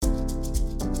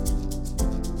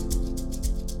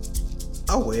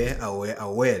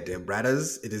Aware, dear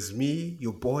brothers. It is me,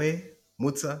 your boy,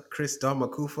 Muta Chris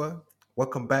Dharmakufa.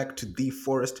 Welcome back to the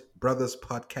Forest Brothers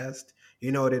podcast.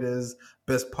 You know what it is?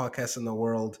 Best podcast in the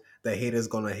world. The haters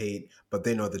gonna hate, but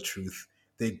they know the truth.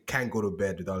 They can't go to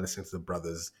bed without listening to the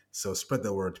brothers. So spread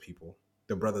the word, people.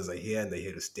 The brothers are here and they're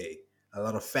here to stay. A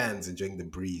lot of fans enjoying the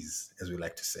breeze, as we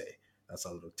like to say. That's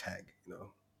our little tag, you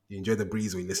know. You enjoy the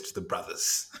breeze when you listen to the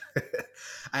brothers.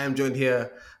 I am joined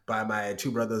here by my two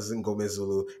brothers, Ngome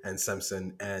Zulu and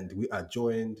Samson, and we are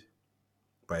joined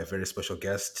by a very special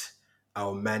guest,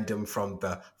 our mandem from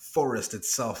the forest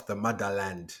itself, the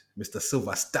motherland, Mr.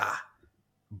 Sylvester,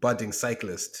 budding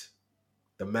cyclist,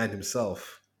 the man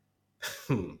himself.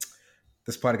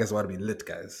 This podcast is about to be lit,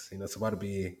 guys. You know, it's about to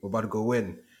be, we're about to go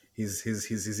in. He's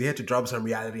here to drop some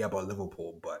reality about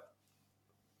Liverpool, but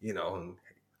you know,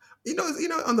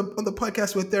 on the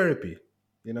podcast with therapy.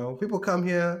 You know, people come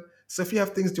here. So if you have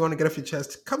things you want to get off your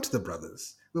chest, come to the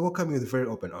brothers. We welcome you with very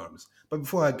open arms. But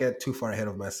before I get too far ahead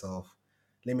of myself,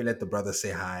 let me let the brothers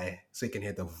say hi so you can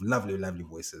hear the lovely, lovely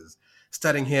voices.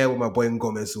 Starting here with my boy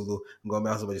Ngome Zulu.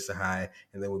 Ngome also just say hi,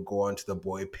 and then we'll go on to the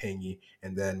boy Penny,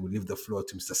 and then we'll leave the floor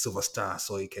to Mr. Sylvester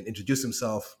so he can introduce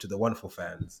himself to the wonderful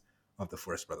fans of the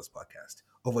Forest Brothers podcast.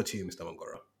 Over to you, Mr.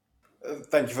 Mangoro.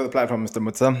 Thank you for the platform, Mr.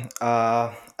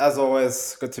 Mutsa. As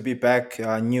always, good to be back.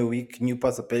 New week, new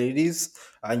possibilities,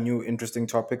 new interesting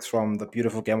topics from the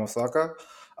beautiful game of soccer.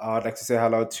 I'd like to say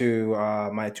hello to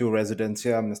my two residents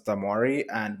here, Mr. Mori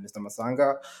and Mr.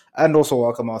 Masanga, and also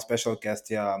welcome our special guest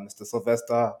here, Mr.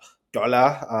 Sylvester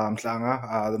Dollar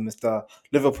Mhlanga, the Mr.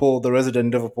 Liverpool, the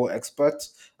resident Liverpool expert.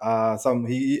 I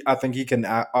think he can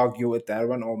argue with that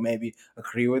one or maybe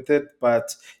agree with it,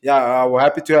 but yeah, we're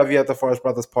happy to have you at the Forest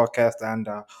Brothers podcast, and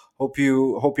hope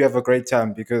you have a great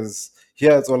time because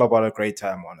here it's all about a great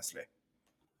time, honestly.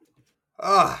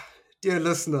 Ah, dear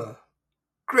listener,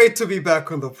 great to be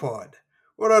back on the pod.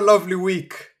 What a lovely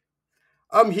week.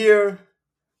 I'm here,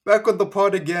 back on the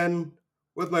pod again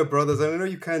with my brothers. And I know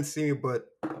you can't see me, but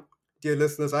dear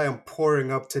listeners, I am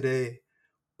pouring up today.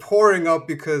 Pouring up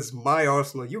because my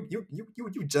Arsenal, you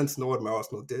gents know what my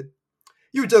Arsenal did.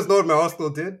 You just know what my Arsenal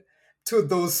did to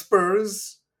those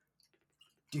Spurs.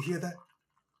 Do you hear that?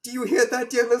 Do you hear that,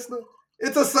 dear listener?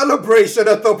 It's a celebration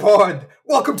at the pod.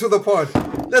 Welcome to the pod.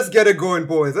 Let's get it going,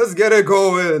 boys. Let's get it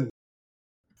going.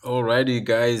 Alrighty,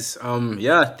 guys.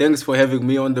 Yeah, thanks for having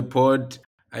me on the pod.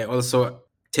 I also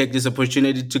take this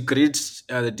opportunity to greet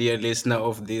the dear listener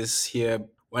of this here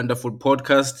wonderful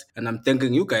podcast, and I'm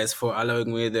thanking you guys for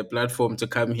allowing me the platform to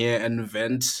come here and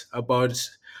vent about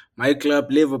my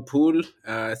club, Liverpool.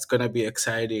 It's gonna be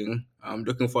exciting. I'm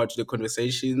looking forward to the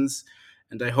conversations,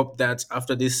 and I hope that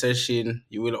after this session,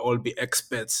 you will all be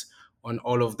experts on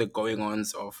all of the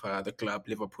going-ons of the club,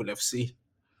 Liverpool FC.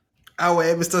 Oh,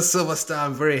 hey, Mr. Sylvester,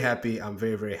 I'm very happy. I'm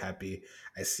very, very happy.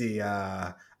 I see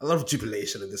a lot of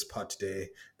jubilation in this part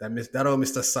today. That old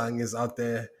Mr. Sang is out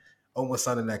there, almost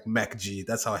sounding like Mac G.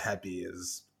 That's how happy he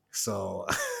is. So,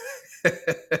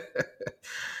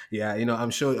 yeah, I'm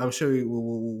sure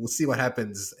we'll see what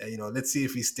happens. Let's see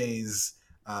if he stays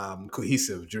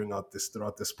cohesive throughout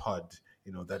this pod.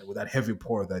 That with that heavy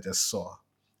pour that I just saw.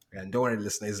 And don't worry,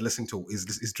 listener.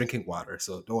 He's drinking water,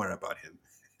 so don't worry about him.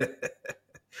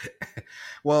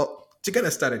 Well, to get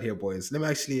us started here, boys, let me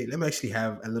actually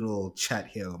have a little chat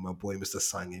here with my boy Mr.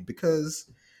 Sangi, because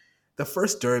the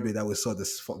first derby that we saw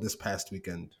this past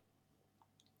weekend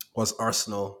was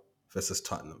Arsenal versus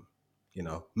Tottenham.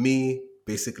 Me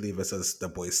basically versus the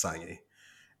boy Sangi.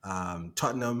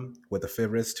 Tottenham were the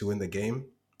favorites to win the game,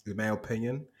 in my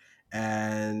opinion,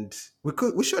 and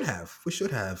we should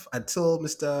have until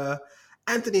Mr.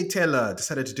 Anthony Taylor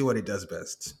decided to do what he does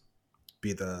best,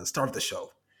 be the star of the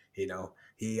show.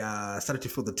 He started to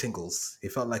feel the tingles. He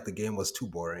felt like the game was too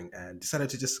boring and decided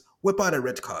to just whip out a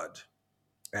red card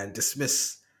and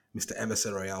dismiss Mr.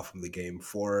 Emerson Royale from the game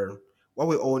for what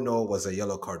we all know was a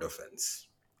yellow card offense,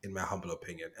 in my humble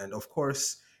opinion. And of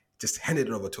course, just handed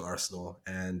it over to Arsenal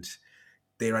and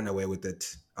they ran away with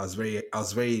it. I was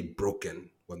very broken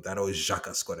when that old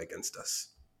Xhaka scored against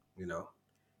us. You know,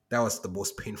 that was the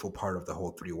most painful part of the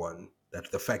whole 3-1. That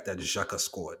the fact that Xhaka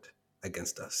scored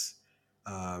against us.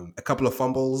 A couple of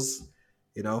fumbles,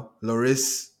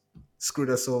 Loris screwed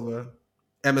us over.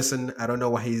 Emerson, I don't know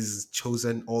why he's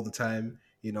chosen all the time.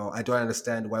 I don't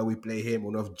understand why we play him.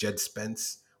 We have Jed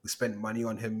Spence. We spent money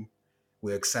on him.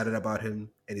 We're excited about him,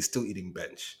 and he's still eating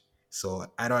bench.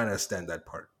 So I don't understand that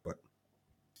part. But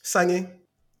Sangi,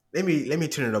 let me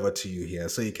turn it over to you here,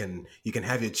 so you can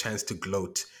have your chance to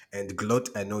gloat, and gloat.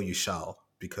 I know you shall,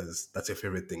 because that's your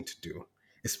favorite thing to do,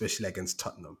 especially against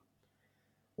Tottenham.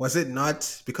 Was it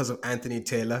not because of Anthony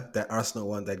Taylor that Arsenal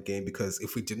won that game? Because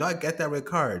if we did not get that red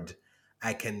card,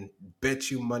 I can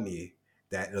bet you money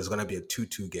that it was going to be a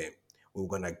 2-2 game. We were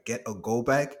going to get a goal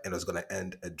back and it was going to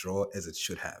end a draw as it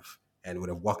should have. And would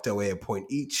have walked away a point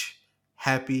each.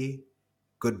 Happy,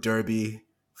 good derby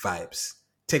vibes.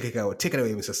 Take it away,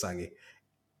 Mr. Sangi.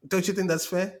 Don't you think that's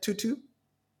fair? 2-2?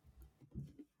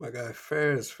 My guy,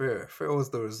 fair is fair. Fair was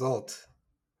the result.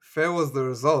 Fair was the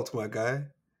result, my guy.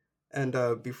 And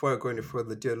before I go any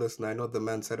further, dear listener, I know the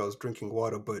man said I was drinking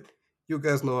water, but you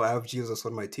guys know I have Jesus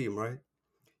on my team, right?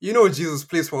 You know Jesus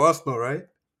plays for Arsenal, right?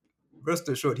 Rest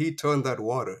assured, he turned that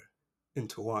water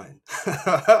into wine.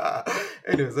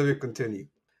 Anyways, let me continue.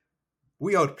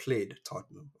 We outplayed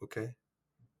Tottenham, okay?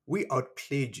 We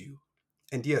outplayed you.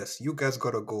 And yes, you guys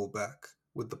got a goal back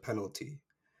with the penalty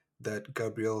that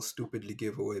Gabriel stupidly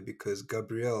gave away because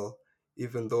Gabriel,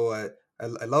 even though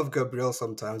I love Gabriel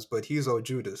sometimes, but he's our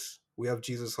Judas. We have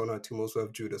Jesus on our team, also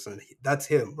have Judas, and that's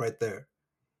him right there.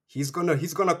 He's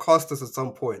gonna cost us at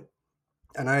some point.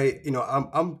 And I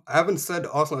haven't said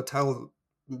Arsenal title,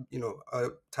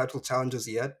 title challenges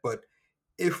yet, but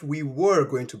if we were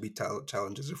going to be title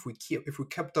challenges, if we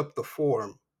kept up the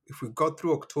form, if we got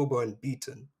through October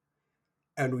unbeaten,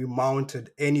 and we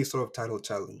mounted any sort of title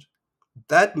challenge,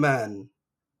 that man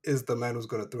is the man who's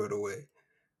going to throw it away.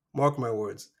 Mark my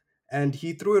words. And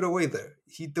he threw it away there.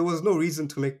 There was no reason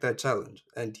to make that challenge,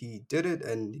 and he did it,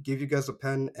 and he gave you guys a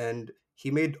pen, and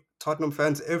he made Tottenham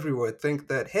fans everywhere think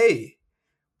that, hey,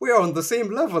 we are on the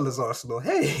same level as Arsenal.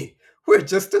 Hey, we're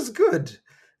just as good.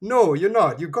 No, you're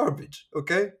not. You're garbage.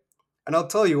 Okay. And I'll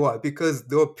tell you why. Because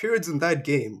there were periods in that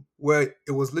game where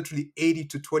it was literally 80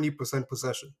 to 20%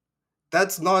 possession.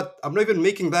 That's not. I'm not even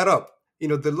making that up.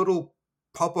 The little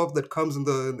pop up that comes in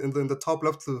the top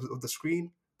left of the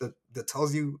screen that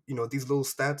tells you these little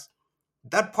stats.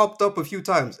 That popped up a few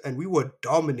times, and we were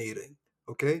dominating.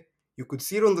 Okay, you could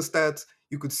see it on the stats.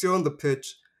 You could see it on the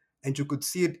pitch, and you could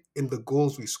see it in the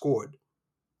goals we scored.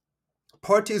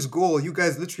 Partey's goal, you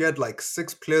guys literally had like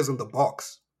 6 players in the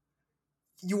box.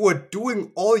 You were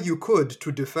doing all you could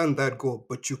to defend that goal,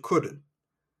 but you couldn't.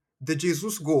 The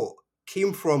Jesus goal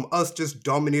came from us just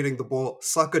dominating the ball,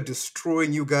 Saka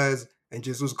destroying you guys, and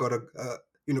Jesus got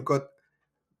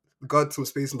some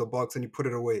space in the box and he put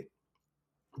it away.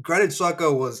 Granted,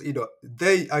 Saka was,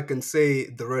 there I can say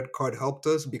the red card helped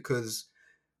us because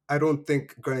I don't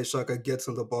think Granit Xhaka gets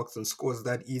in the box and scores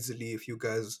that easily if you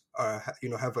guys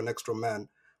have an extra man.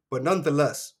 But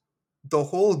nonetheless, the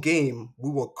whole game we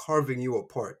were carving you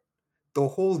apart. The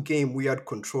whole game we had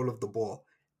control of the ball.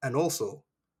 And also,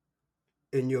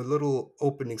 in your little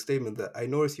opening statement that I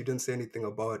noticed you didn't say anything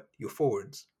about your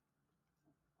forwards.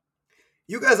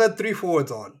 You guys had 3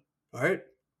 forwards on, all right?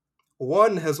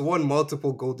 One has won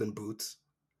multiple golden boots.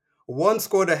 One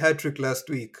scored a hat-trick last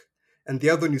week, and the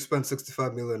other one you spent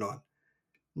 65 million on.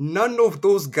 None of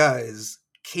those guys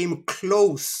came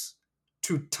close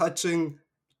to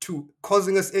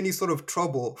causing us any sort of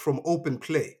trouble from open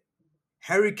play.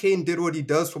 Harry Kane did what he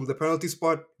does from the penalty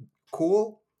spot,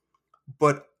 cool,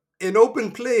 but in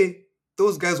open play,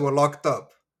 those guys were locked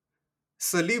up.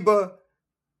 Saliba,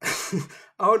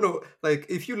 I don't know, like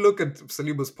if you look at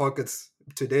Saliba's pockets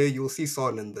today, you'll see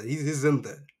Son in there. He's in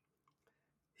there.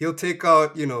 He'll take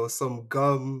out, some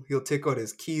gum. He'll take out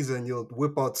his keys and he'll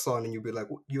whip out Son, and you'll be like,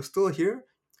 "You're still here?"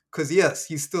 Because yes,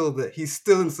 he's still there. He's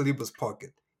still in Saliba's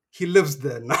pocket. He lives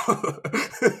there now.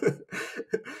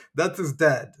 That's his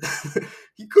dad.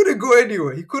 He couldn't go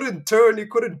anywhere. He couldn't turn. He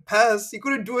couldn't pass. He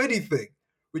couldn't do anything.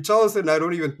 Richarlison, I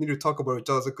don't even need to talk about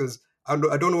Richarlison because I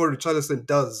don't know what Richarlison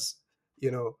does.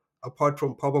 Apart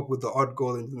from pop up with the odd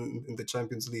goal in the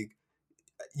Champions League.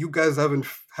 You guys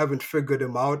haven't figured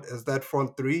him out as that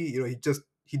front three.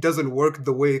 He doesn't work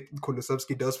the way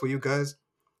Kulusevski does for you guys.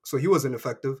 So he was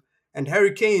ineffective. And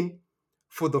Harry Kane,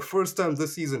 for the first time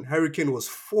this season, Harry Kane was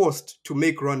forced to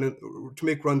make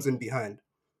runs in behind.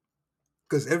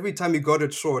 Because every time he got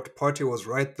it short, Partey was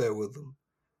right there with him.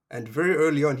 And very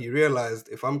early on, he realized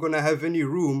if I'm gonna have any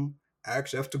room, I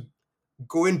actually have to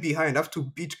go in behind. I have to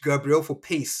beat Gabriel for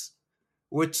pace,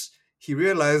 which he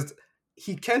realized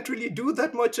he can't really do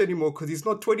that much anymore because he's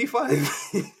not 25.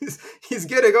 He's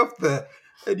getting up there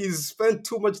and he's spent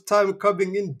too much time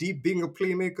coming in deep being a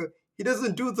playmaker. He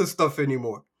doesn't do this stuff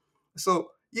anymore.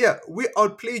 So, yeah, we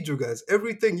outplayed you guys.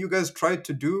 Everything you guys tried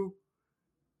to do,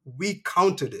 we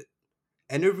countered it.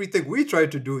 And everything we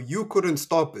tried to do, you couldn't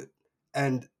stop it.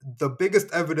 And the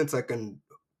biggest evidence I can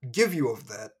give you of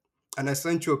that, and I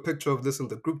sent you a picture of this in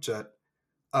the group chat,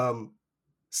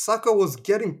 Saka was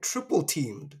getting triple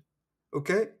teamed.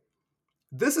 Okay?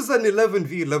 This is an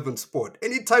 11v11 sport.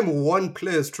 Anytime one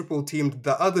player is triple teamed,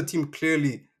 the other team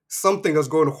clearly something has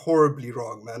gone horribly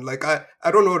wrong, man. Like I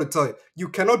don't know what to tell you. You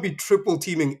cannot be triple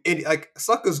teaming any. Like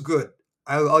Saka's good.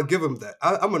 I'll give him that.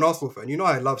 I'm an Arsenal fan. You know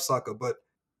I love Saka, but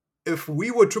if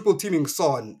we were triple teaming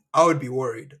Son, I would be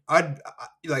worried.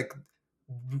 Like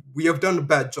we have done a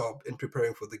bad job in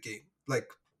preparing for the game. Like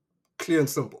clear and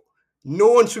simple.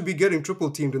 No one should be getting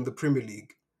triple teamed in the Premier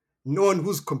League. No one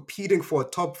who's competing for a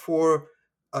top four,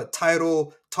 a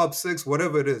title, top six,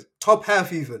 whatever it is, top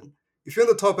half even. If you're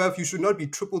in the top half, you should not be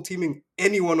triple teaming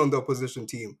anyone on the opposition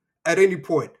team at any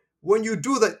point. When you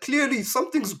do that, clearly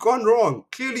something's gone wrong.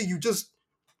 Clearly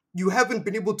you haven't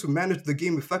been able to manage the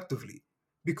game effectively.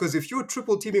 Because if you're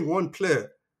triple teaming one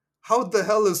player, how the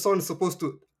hell is Son supposed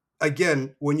to,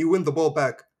 again, when you win the ball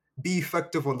back, be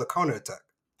effective on the counter attack?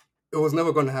 It was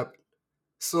never going to happen.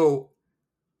 So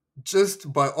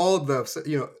just by all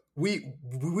the,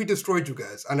 we destroyed you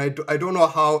guys, and I don't know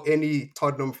how any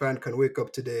Tottenham fan can wake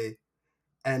up today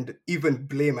and even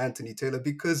blame Anthony Taylor,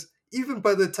 because even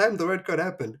by the time the red card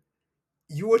happened,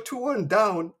 you were 2-1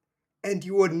 down, and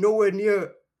you were nowhere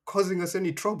near causing us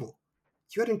any trouble.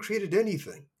 You hadn't created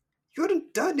anything. You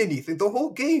hadn't done anything the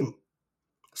whole game.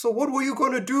 So what were you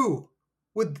going to do?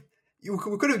 We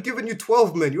could have given you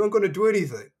 12 men. You weren't going to do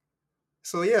anything.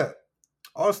 So yeah,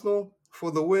 Arsenal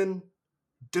for the win.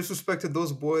 Disrespected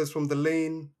those boys from the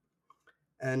lane.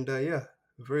 And yeah,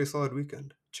 very solid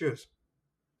weekend. Cheers.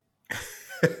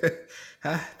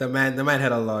 The man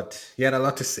had a lot. He had a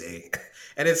lot to say,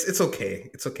 and it's okay.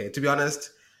 It's okay. To be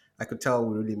honest, I could tell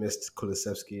we really missed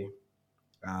Kulusevski.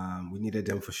 We needed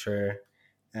him for sure,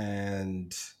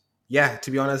 and yeah, to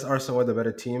be honest, Arsenal were the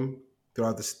better team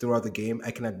throughout the game.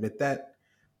 I can admit that,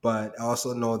 but I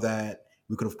also know that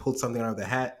we could have pulled something out of the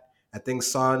hat. I think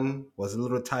Son was a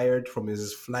little tired from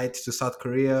his flight to South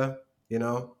Korea. You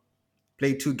know,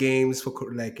 played 2 games for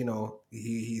like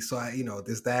he saw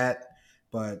there's that,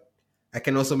 but I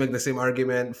can also make the same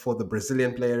argument for the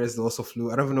Brazilian players. They also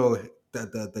flew. I don't even know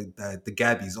the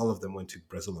Gabbies. All of them went to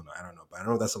Brazil or not. I don't know, but I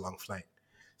know that's a long flight.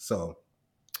 So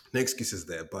no excuses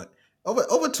there. But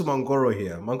over to Mangoro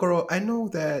here. Mangoro, I know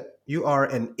that you are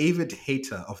an avid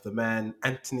hater of the man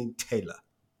Anthony Taylor.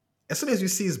 As soon as you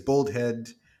see his bald head,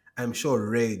 I'm sure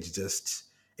rage just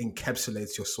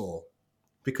encapsulates your soul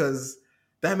because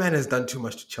that man has done too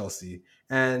much to Chelsea.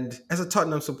 And as a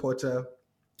Tottenham supporter,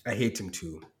 I hate him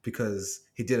too because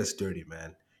he did us dirty,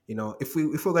 man. If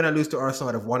we're gonna lose to Arsenal,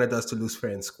 I'd have wanted us to lose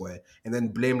fair and square, and then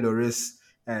blame Lloris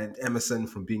and Emerson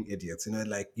from being idiots.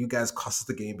 Like you guys cost us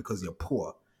the game because you're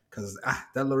poor. Because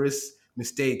that Lloris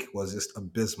mistake was just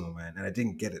abysmal, man, and I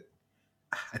didn't get it.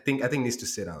 I think he needs to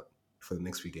sit out for the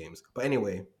next few games. But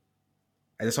anyway,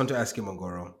 I just want to ask you,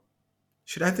 Mangoro,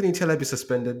 should Anthony Taylor be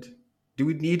suspended? Do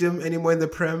we need him anymore in the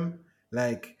Prem?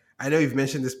 Like, I know you've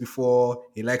mentioned this before.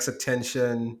 He likes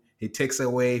attention. He takes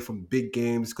away from big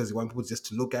games because he wants people just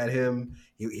to look at him.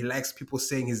 He likes people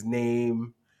saying his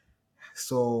name.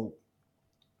 So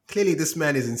clearly, this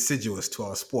man is insidious to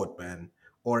our sport, man.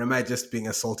 Or am I just being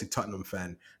a salty Tottenham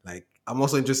fan? Like, I'm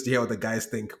also interested to hear what the guys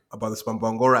think about this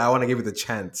Bambangora. I want to give it the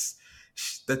chance.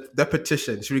 That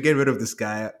petition, should we get rid of this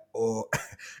guy or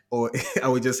or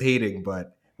are we just hating?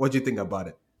 But what do you think about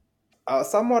it?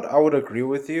 Somewhat, I would agree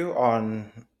with you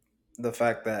on the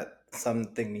fact that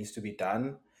something needs to be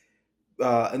done.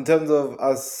 In terms of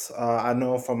us, I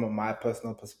know from my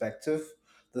personal perspective,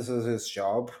 this is his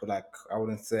job. Like, I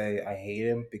wouldn't say I hate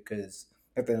him because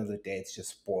at the end of the day, it's just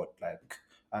sport. Like,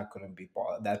 I couldn't be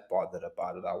that bothered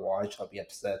about it. I watch, I'll be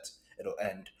upset, it'll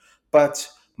end. But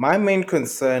my main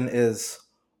concern is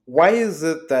why is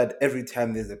it that every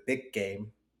time there's a big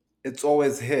game, it's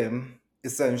always him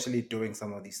essentially doing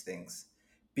some of these things?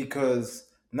 Because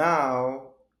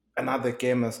now another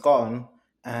game has gone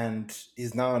and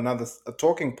is now another a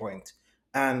talking point.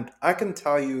 And I can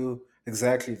tell you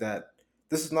exactly that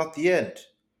this is not the end.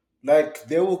 Like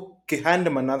they will hand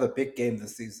him another big game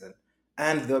this season,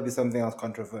 and there'll be something else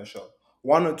controversial.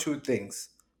 One or two things,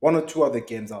 one or two other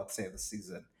games, I would say, this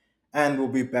season, and we'll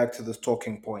be back to this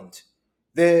talking point.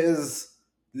 There is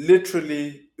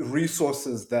literally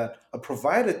resources that are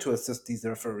provided to assist these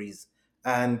referees,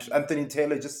 and Anthony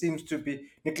Taylor just seems to be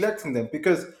neglecting them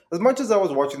because as much as I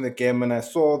was watching the game and I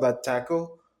saw that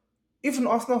tackle, even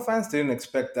Arsenal fans didn't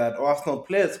expect that. Or Arsenal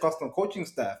players, Arsenal coaching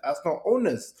staff, Arsenal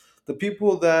owners, the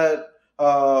people that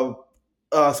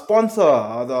sponsor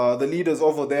the leaders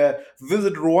over there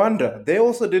visit Rwanda. They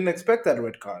also didn't expect that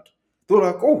red card. They were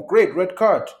like, "Oh, great red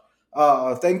card!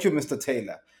 Thank you, Mr.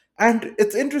 Taylor." And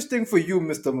it's interesting for you,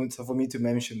 Mr. Munter, for me to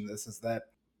mention this is that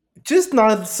just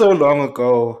not so long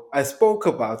ago, I spoke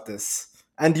about this,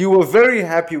 and you were very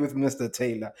happy with Mr.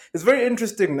 Taylor. It's very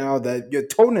interesting now that your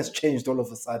tone has changed all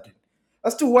of a sudden.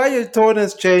 As to why your tone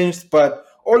has changed, but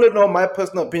all in all, my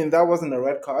personal opinion, that wasn't a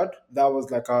red card. That was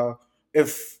like a,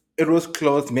 if it was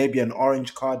close, maybe an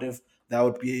orange card if that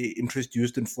would be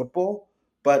introduced in football.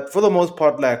 But for the most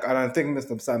part, like, and I think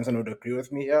Mr. Sampson would agree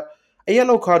with me here, a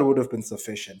yellow card would have been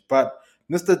sufficient. But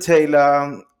Mr.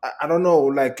 Taylor, I don't know,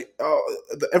 like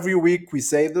every week we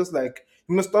say this, like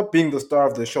he must stop being the star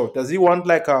of the show. Does he want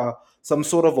like a some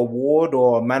sort of award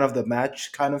or a man of the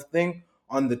match kind of thing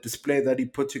on the display that he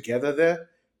put together there?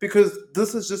 Because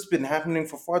this has just been happening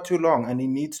for far too long, and he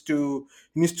needs to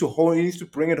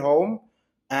bring it home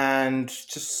and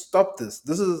just stop this.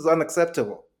 This is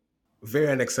unacceptable. Very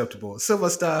unacceptable.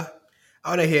 Sylvester, I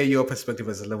want to hear your perspective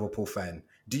as a Liverpool fan.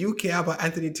 Do you care about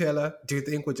Anthony Taylor? Do you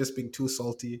think we're just being too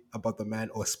salty about the man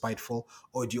or spiteful?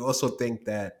 Or do you also think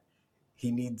that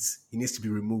he needs to be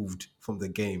removed from the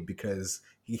game because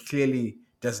he clearly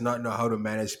does not know how to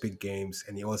manage big games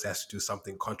and he always has to do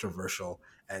something controversial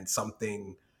and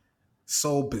something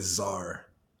so bizarre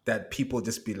that people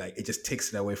just be like, it just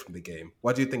takes it away from the game.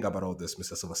 What do you think about all this,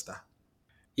 Mr. Sylvester?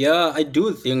 Yeah, I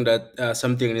do think that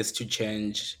something needs to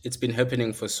change. It's been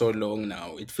happening for so long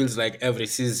now. It feels like every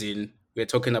season we're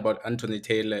talking about Anthony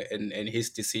Taylor and his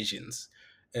decisions.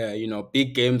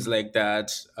 Big games like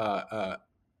that,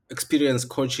 experienced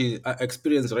coaches,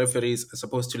 experienced referees are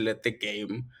supposed to let the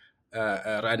game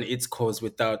run its course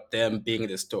without them being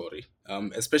the story.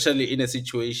 Especially in a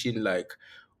situation like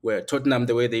where Tottenham,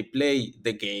 the way they play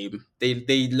the game,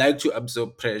 they like to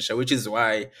absorb pressure, which is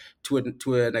why, to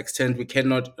an extent, we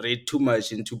cannot read too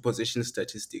much into possession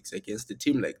statistics against a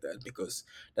team like that because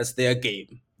that's their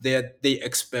game. They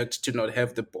expect to not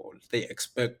have the ball. They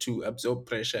expect to absorb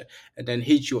pressure and then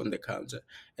hit you on the counter.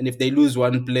 And if they lose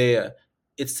one player,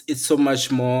 it's so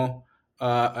much more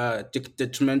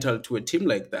detrimental to a team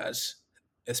like that,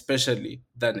 especially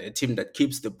than a team that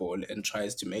keeps the ball and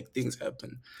tries to make things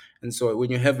happen. And so when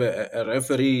you have a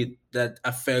referee that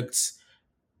affects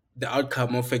the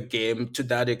outcome of a game to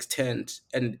that extent,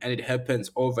 and it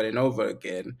happens over and over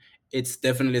again, it's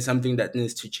definitely something that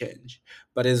needs to change.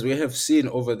 But as we have seen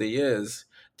over the years,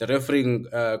 the refereeing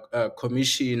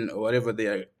commission, or whatever they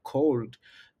are called,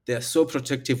 they're so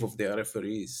protective of their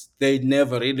referees. They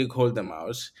never really call them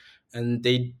out, and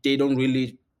they don't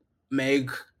really make,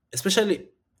 especially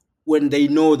when they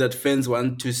know that fans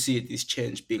want to see this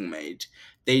change being made.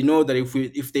 They know that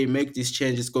if they make this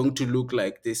change, it's going to look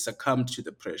like they succumb to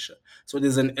the pressure. So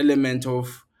there's an element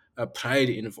of pride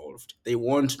involved. They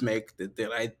won't make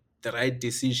the right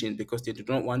decision because they do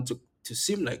not want to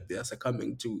seem like they are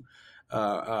succumbing to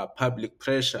public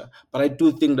pressure. But I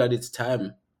do think that it's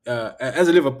time. As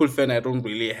a Liverpool fan, I don't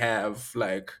really have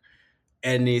like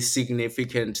any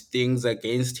significant things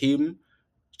against him,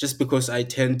 just because I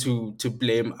tend to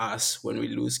blame us when we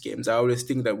lose games. I always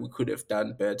think that we could have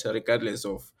done better, regardless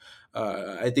of.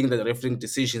 I think that refereeing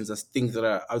decisions are things that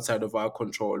are outside of our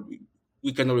control.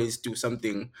 We can always do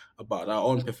something about our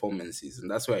own performances, and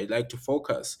that's why I like to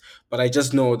focus. But I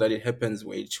just know that it happens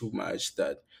way too much.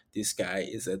 That this guy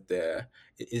is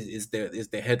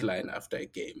the headline after a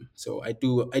game. So I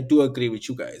do agree with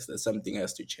you guys that something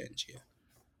has to change here.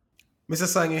 Mr.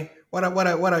 Sangi,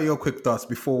 what are your quick thoughts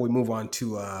before we move on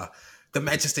to the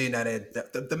Manchester United,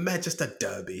 the Manchester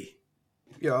Derby?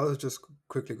 Yeah, I was just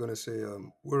quickly going to say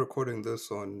we're recording this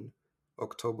on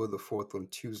October the 4th on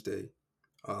Tuesday.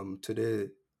 Today,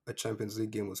 a Champions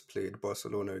League game was played,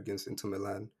 Barcelona against Inter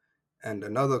Milan, and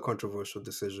another controversial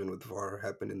decision with VAR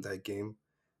happened in that game.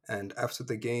 And after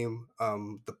the game,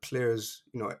 the players,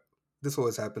 this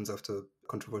always happens after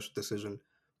controversial decision.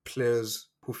 Players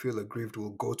who feel aggrieved will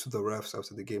go to the refs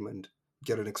after the game and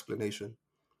get an explanation.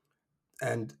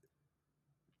 And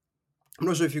I'm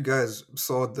not sure if you guys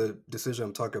saw the decision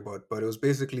I'm talking about, but it was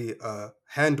basically a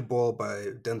handball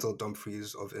by Denzel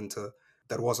Dumfries of Inter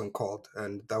that wasn't called,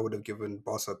 and that would have given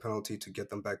Barca a penalty to get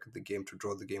them back in the game to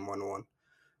draw the game 1-1.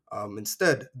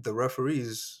 Instead, the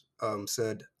referees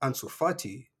said Ansu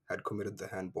Fati had committed the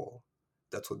handball.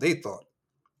 That's what they thought.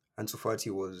 Ansu Fati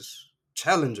was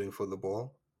challenging for the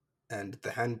ball, and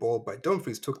the handball by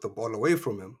Dumfries took the ball away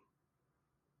from him.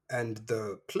 And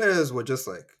the players were just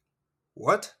like,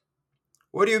 what?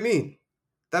 What do you mean?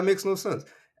 That makes no sense.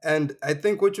 And I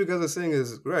think what you guys are saying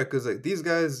is right, because like these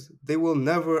guys, they will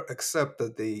never accept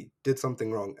that they did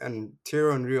something wrong. And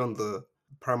Thierry Henry on the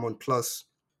Paramount Plus,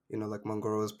 like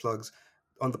Mangoro's plugs,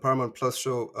 on the Paramount Plus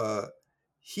show,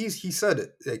 he said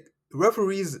it. Like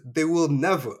referees, they will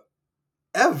never,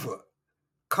 ever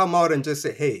come out and just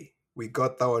say, "Hey, we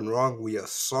got that one wrong. We are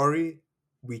sorry.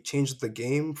 We changed the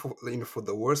game for for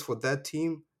the worse for that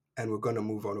team." and we're going to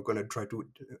move on. We're going to try to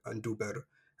and do better.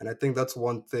 And I think that's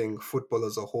one thing football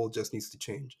as a whole just needs to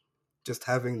change. Just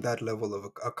having that level of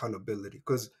accountability.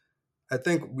 Because I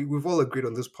think we've all agreed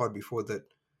on this part before that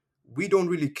we don't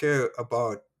really care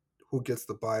about who gets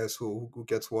the bias, who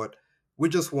gets what. We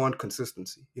just want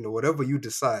consistency. Whatever you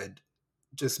decide,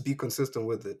 just be consistent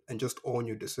with it and just own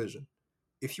your decision.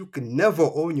 If you can never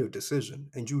own your decision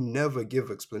and you never give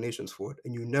explanations for it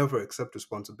and you never accept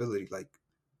responsibility, like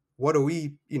what are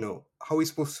we, how are we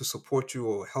supposed to support you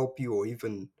or help you or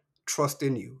even trust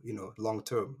in you, long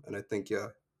term? And I think, yeah,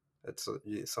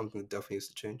 yeah, something that definitely needs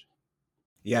to change.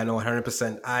 Yeah, no,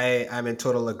 100%. I'm in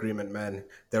total agreement, man.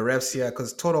 The refs here,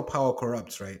 because total power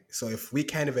corrupts, right? So if we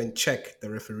can't even check the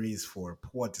referees for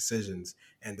poor decisions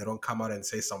and they don't come out and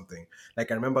say something, like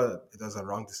I remember there was a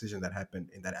wrong decision that happened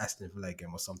in that Aston Villa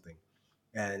game or something,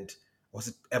 and was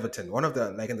it Everton? One of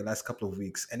the like in the last couple of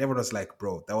weeks, and everyone was like,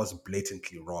 "Bro, that was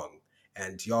blatantly wrong,"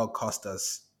 and y'all cost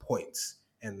us points.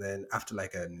 And then after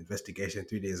like an investigation,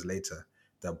 3 days later,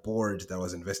 the board that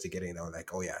was investigating, they were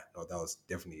like, "Oh yeah, no, that was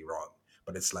definitely wrong."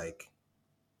 But it's like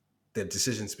the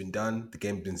decision's been done, the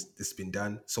game been it's been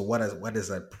done. So what does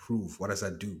that prove? What does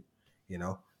that do? You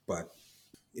know? But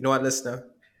you know what, listener?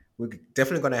 We're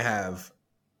definitely gonna have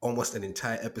almost an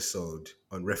entire episode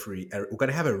on referee. We're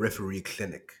gonna have a referee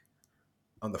clinic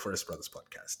on the First Brothers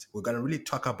podcast. We're gonna really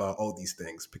talk about all these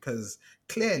things because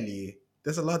clearly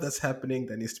there's a lot that's happening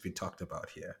that needs to be talked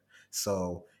about here.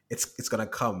 So it's gonna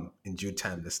come in due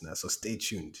time, listener. So stay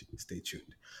tuned. Stay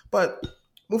tuned. But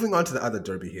moving on to the other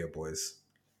derby here, boys.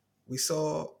 We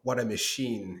saw what a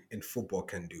machine in football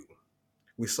can do.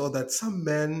 We saw that some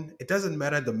men, it doesn't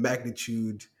matter the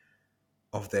magnitude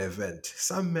of the event,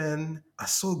 some men are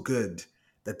so good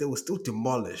that they will still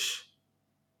demolish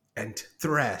and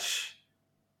thrash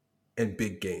in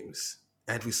big games.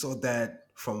 And we saw that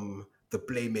from the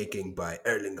playmaking by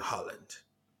Erling Haaland,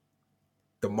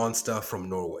 the monster from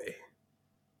Norway,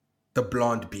 the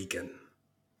blonde beacon.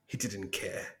 He didn't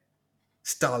care.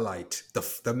 Starlight,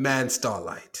 the man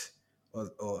Starlight,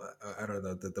 or I don't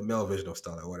know, the male version of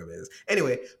Starlight, whatever it is.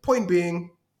 Anyway, point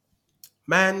being,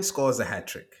 man scores a hat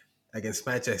trick against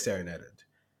Manchester United.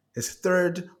 His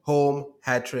third home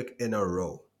hat trick in a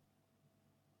row.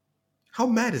 How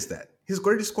mad is that? He's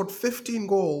already scored 15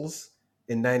 goals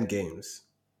in 9 games.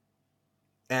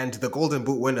 And the Golden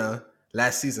Boot winner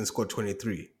last season scored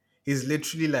 23. He's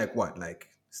literally like what, like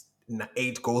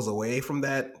 8 goals away from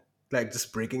that, like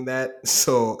just breaking that.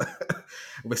 So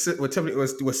we're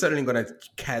certainly going to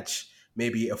catch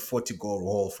maybe a 40-goal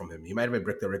roll from him. He might even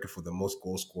break the record for the most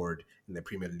goals scored in the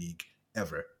Premier League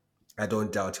ever. I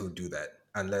don't doubt he'll do that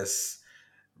unless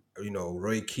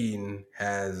Roy Keane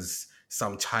has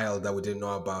some child that we didn't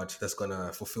know about that's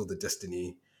gonna fulfill the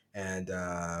destiny and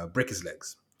break his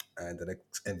legs and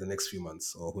the next few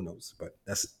months, or who knows. But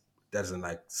that doesn't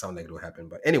like sound like it will happen.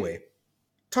 But anyway,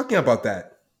 talking about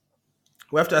that,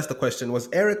 we have to ask the question: was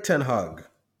Eric Ten Hag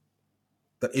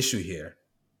the issue here,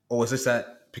 or was this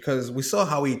that because we saw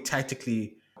how he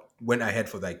tactically went ahead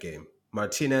for that game?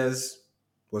 Martinez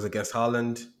was against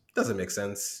Haaland. Doesn't make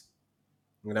sense.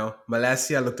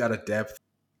 Malasia looked out of depth.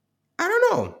 I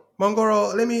don't know.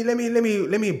 Mongoro, let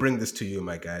me bring this to you,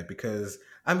 my guy, because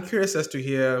I'm curious as to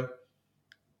hear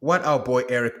what our boy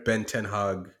Eric Ben Ten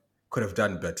Hag could have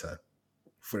done better,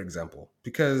 for example.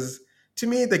 Because to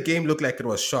me the game looked like it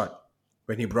was shot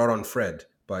when he brought on Fred.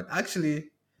 But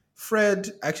actually Fred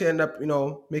actually ended up,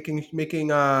 making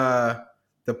the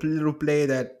little play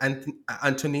that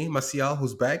Anthony Martial,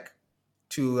 who's back,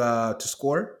 to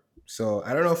score. So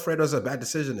I don't know if Fred was a bad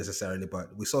decision necessarily,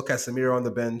 but we saw Casemiro on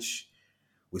the bench.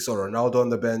 We saw Ronaldo on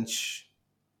the bench.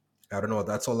 I don't know what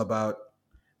that's all about.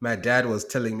 My dad was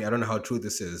telling me, I don't know how true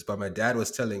this is, but my dad was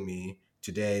telling me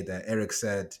today that Eric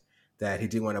said that he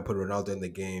didn't want to put Ronaldo in the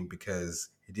game because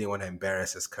he didn't want to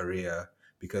embarrass his career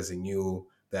because he knew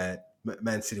that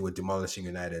Man City were demolishing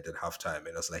United at halftime.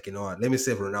 And I was like, you know what? Let me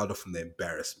save Ronaldo from the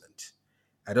embarrassment.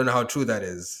 I don't know how true that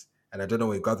is, and I don't know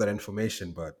where he got that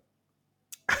information, but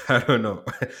I don't know.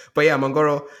 But yeah,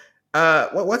 Mongoro,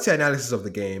 what's your analysis of the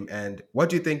game, and what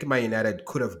do you think Man United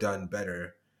could have done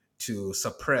better to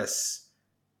suppress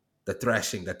the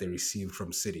thrashing that they received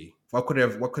from City? What could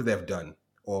they have done,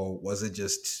 or was it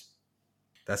just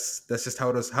that's just how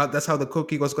it was? That's how the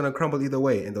cookie was going to crumble either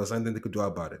way, and there was nothing they could do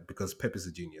about it because Pep is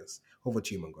a genius. Over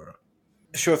to you, Mongoro.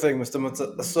 Sure thing, Mr.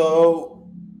 Mutsa. So,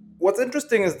 what's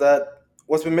interesting is that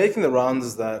what's been making the rounds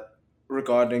is that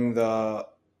regarding the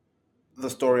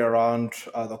story around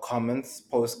the comments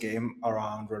post game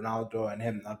around Ronaldo and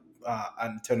him not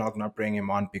and Ten Hag not bring him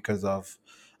on because of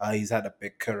he's had a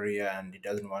big career and he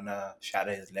doesn't want to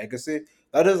shatter his legacy.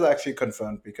 That is actually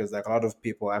confirmed because like a lot of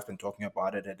people have been talking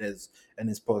about it. It is in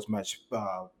his post match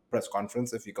press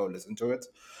conference. If you go listen to it,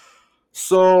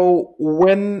 so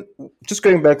when just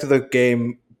going back to the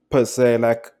game per se,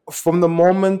 like from the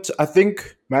moment I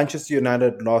think Manchester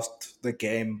United lost the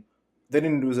game, they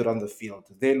didn't lose it on the field.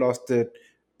 They lost it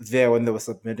there when they were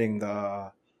submitting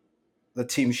the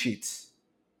team sheets.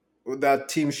 That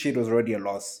team sheet was already a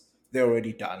loss. They're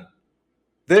already done.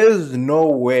 There is no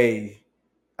way,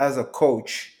 as a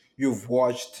coach, you've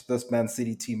watched this Man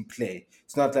City team play.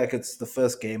 It's not like it's the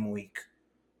first game week.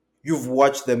 You've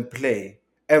watched them play.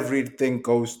 Everything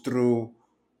goes through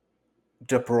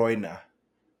De Bruyne,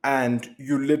 and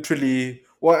you literally,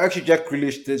 well, actually, Jack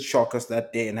Grealish did shock us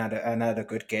that day and had a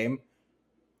good game.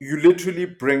 You literally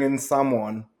bring in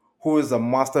someone who is a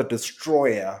master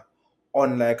destroyer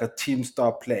on like a team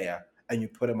star player, and you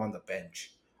put him on the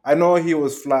bench. I know he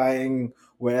was flying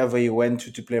wherever he went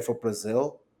to play for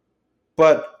Brazil,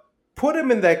 but put him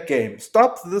in that game.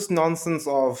 Stop this nonsense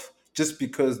of just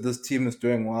because this team is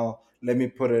doing well. Let me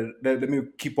put it. Let me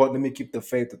keep on. Let me keep the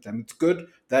faith of them. It's good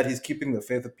that he's keeping the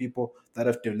faith of people that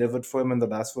have delivered for him in the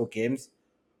last 4 games.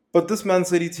 But this Man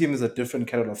City team is a different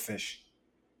kettle of fish.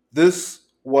 This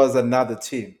was another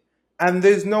team. And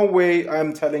there's no way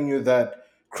I'm telling you that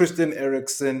Christian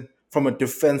Eriksen, from a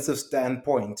defensive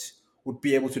standpoint, would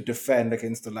be able to defend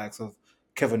against the likes of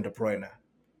Kevin De Bruyne.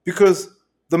 Because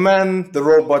the man, the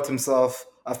robot himself,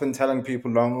 I've been telling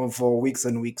people long for weeks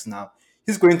and weeks now,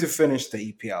 he's going to finish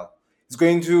the EPL. He's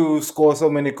going to score so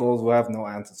many goals, we'll have no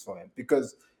answers for him.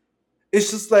 Because it's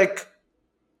just like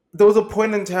there was a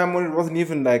point in time when it wasn't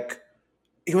even like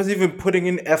he wasn't even putting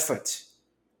in effort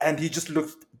and he just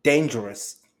looked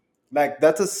dangerous. Like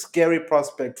that's a scary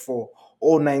prospect for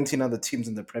all 19 other teams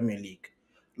in the Premier League.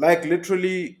 Like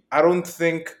literally, I don't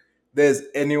think there's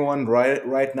anyone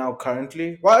right now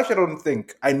currently. Well, actually, I don't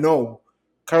think. I know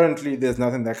currently there's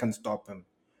nothing that can stop him.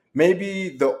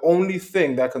 Maybe the only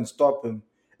thing that can stop him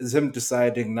is him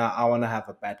deciding, nah, I want to have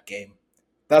a bad game.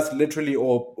 That's literally,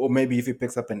 or maybe if he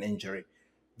picks up an injury.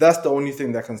 That's the only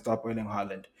thing that can stop Erling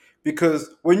Haaland.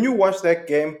 Because when you watch that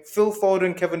game, Phil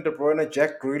Foden, Kevin De Bruyne,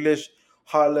 Jack Grealish,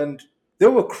 Haaland, they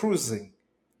were cruising.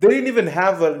 They didn't even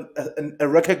have a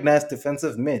recognized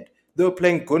defensive mid. They were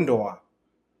playing Gundogan.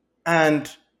 And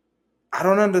I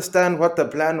don't understand what the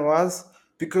plan was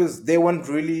because they weren't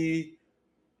really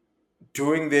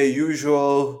doing their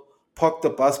usual park the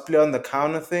bus play on the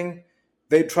counter thing.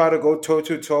 They try to go toe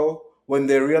to toe. When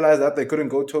they realized that they couldn't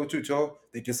go toe to toe,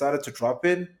 they decided to drop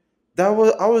in. I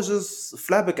was just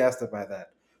flabbergasted by that.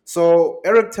 So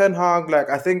Eric Ten Hag, like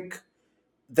I think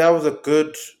that was a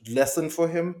good lesson for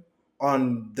him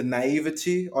on the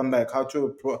naivety on like how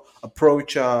to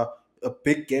approach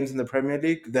big games in the Premier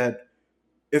League. That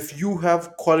if you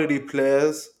have quality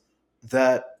players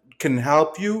that can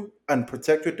help you and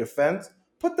protect your defense,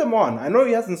 put them on. I know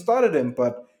he hasn't started him,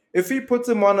 but if he puts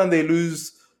him on and they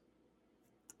lose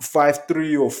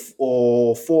 5-3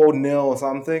 or 4-0 or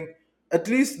something, at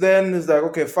least then it's like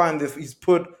okay, fine. If he's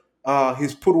put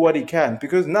what he can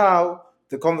because now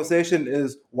the conversation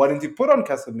is why didn't he put on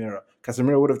Casemiro?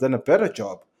 Casemiro would have done a better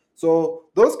job. So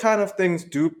those kind of things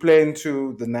do play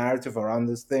into the narrative around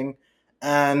this thing.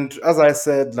 And as I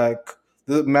said, like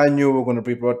the Man U were going to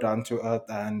be brought down to earth,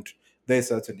 and they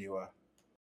certainly were.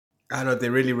 I know they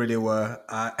really, really were.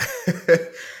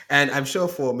 And I'm sure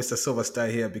for Mr. Sylvester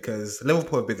here, because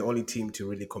Liverpool have been the only team to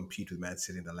really compete with Man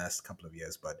City in the last couple of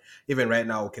years. But even right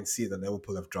now, we can see that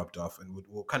Liverpool have dropped off, and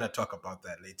we'll kind of talk about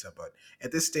that later. But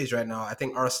at this stage right now, I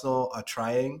think Arsenal are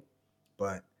trying,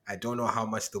 but I don't know how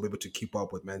much they'll be able to keep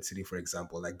up with Man City, for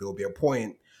example. Like, there will be a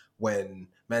point when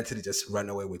Man City just run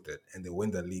away with it and they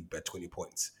win the league by 20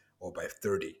 points or by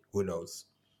 30. Who knows?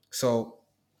 So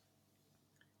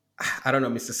I don't know,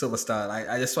 Mr. Silverstar.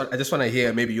 I just want to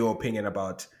hear maybe your opinion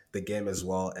about the game as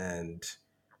well and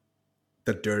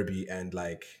the derby and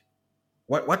like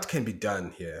what can be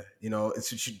done here.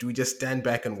 Do we just stand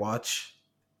back and watch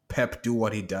Pep do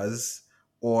what he does,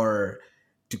 or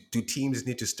do teams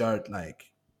need to start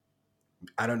like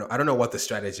I don't know. I don't know what the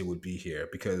strategy would be here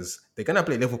because they're gonna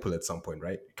play Liverpool at some point,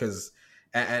 right? Because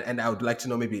and I would like to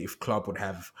know maybe if Klopp would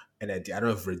have an idea. I don't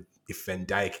know if Van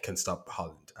Dijk can stop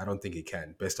Holland. I don't think he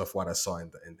can, based off what I saw in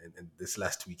this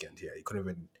last weekend here. He couldn't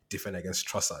even defend against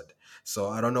Trossard. So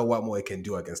I don't know what more he can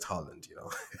do against Holland.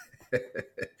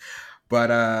 But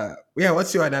yeah,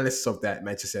 what's your analysis of that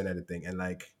Manchester United thing? And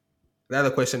like the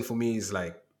other question for me is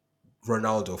like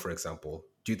Ronaldo, for example.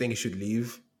 Do you think he should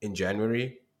leave in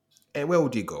January? And where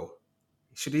would he go?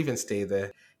 He should even stay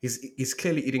there. He's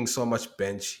clearly eating so much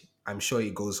bench. I'm sure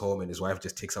he goes home and his wife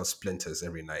just takes out splinters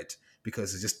every night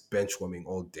because he's just bench warming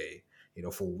all day,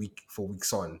 for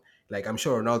weeks on. Like I'm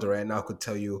sure Ronaldo right now could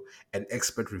tell you an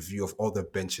expert review of all the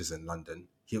benches in London.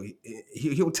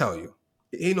 He'll tell you.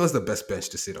 He knows the best bench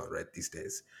to sit on right these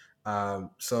days.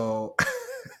 So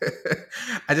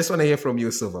I just want to hear from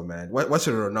you, Silver man. What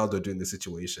should Ronaldo do in this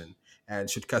situation? And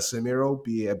should Casemiro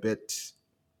be a bit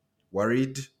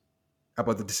worried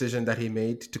about the decision that he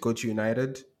made to go to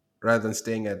United rather than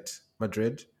staying at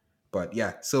Madrid? But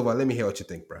yeah, Silva, let me hear what you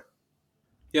think, bro.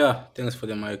 Yeah, thanks for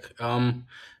the mic.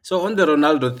 So on the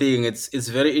Ronaldo thing, it's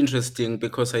very interesting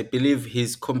because I believe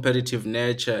his competitive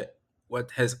nature,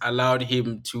 what has allowed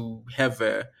him to have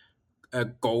a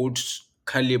gold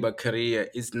caliber career,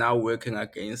 is now working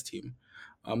against him.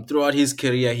 Throughout his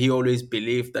career, he always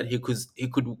believed that he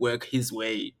could work his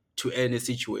way to any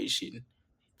situation,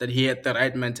 that he had the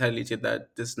right mentality, that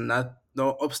there's not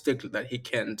no obstacle that he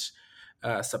can't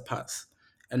surpass.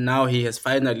 And now he has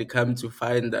finally come to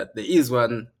find that there is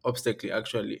one obstacle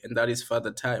actually, and that is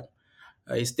father time.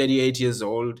 He's 38 years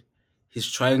old. He's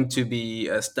trying to be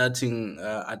a starting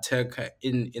attacker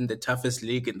in the toughest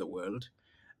league in the world.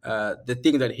 The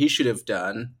thing that he should have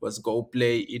done was go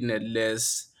play in a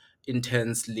less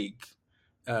intense league.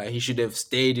 He should have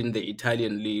stayed in the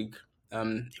Italian league.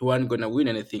 He wasn't going to win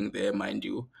anything there, mind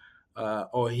you.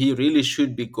 Or he really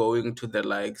should be going to the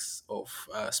likes of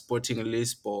Sporting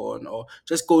Lisbon, or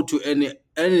just go to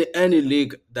any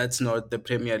league that's not the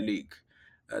Premier League.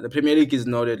 The Premier League is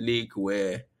not a league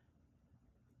where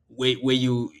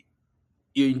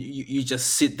you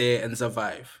just sit there and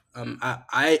survive.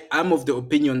 I'm of the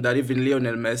opinion that even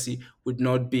Lionel Messi would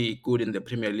not be good in the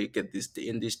Premier League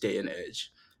in this day and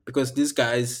age, because these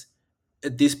guys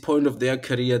at this point of their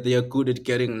career, they are good at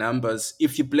getting numbers.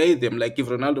 If you play them, like if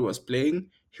Ronaldo was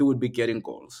playing, he would be getting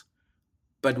goals.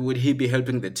 But would he be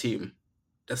helping the team?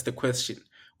 That's the question.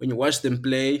 When you watch them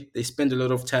play, they spend a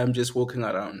lot of time just walking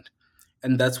around,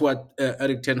 and that's what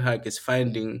Eric Ten Hag is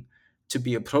finding to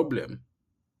be a problem.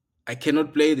 I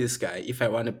cannot play this guy if I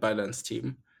want a balanced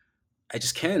team. I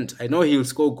just can't. I know he'll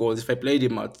score goals. If I played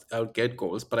him, I'll get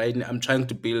goals. But I'm trying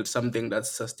to build something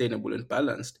that's sustainable and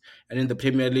balanced. And in the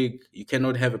Premier League, you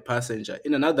cannot have a passenger.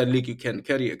 In another league, you can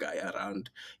carry a guy around.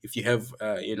 If you have,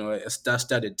 a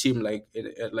star-studded team like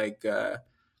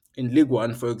in League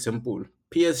One, for example,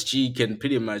 PSG can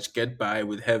pretty much get by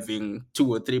with having two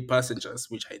or three passengers,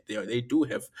 which they do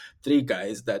have three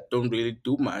guys that don't really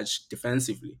do much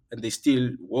defensively, and they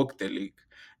still walk the league.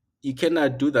 You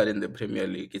cannot do that in the Premier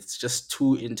League. It's just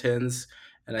too intense.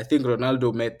 And I think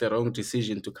Ronaldo made the wrong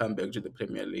decision to come back to the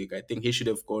Premier League. I think he should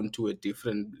have gone to a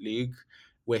different league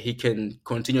where he can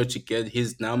continue to get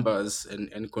his numbers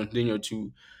and continue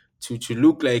to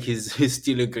look like he's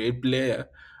still a great player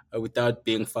without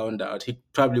being found out. He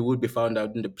probably would be found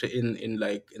out in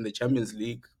the Champions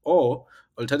League, or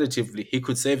alternatively, he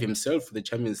could save himself for the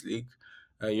Champions League.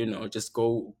 Just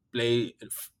go play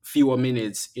fewer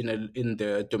minutes in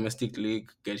the domestic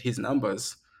league, get his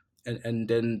numbers, and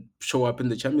then show up in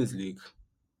the Champions League.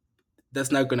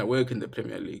 That's not gonna work in the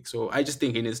Premier League. So I just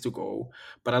think he needs to go,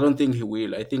 but I don't think he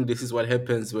will. I think this is what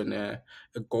happens when a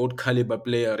gold caliber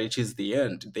player reaches the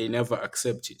end. They never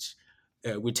accept it.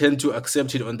 We tend to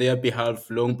accept it on their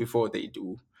behalf long before they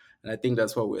do, and I think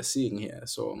that's what we're seeing here.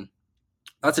 So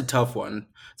that's a tough one.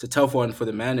 It's a tough one for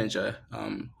the manager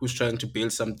who's trying to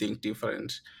build something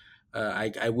different.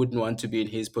 I wouldn't want to be in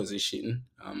his position.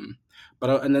 And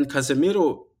then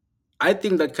Casemiro, I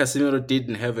think that Casemiro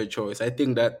didn't have a choice. I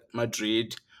think that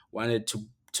Madrid wanted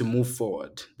to move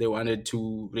forward. They wanted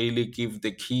to really give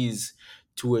the keys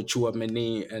to a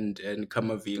Chouameni and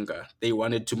Camavinga. They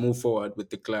wanted to move forward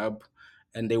with the club,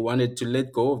 and they wanted to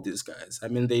let go of these guys. I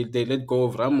mean, they let go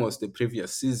of Ramos the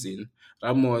previous season.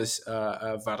 Ramos,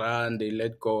 Varane, they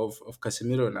let go of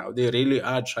Casemiro now. They really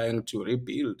are trying to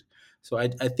rebuild. So I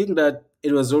think that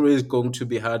it was always going to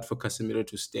be hard for Casemiro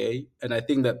to stay. And I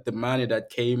think that the money that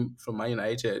came from Man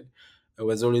United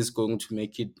was always going to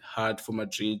make it hard for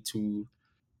Madrid to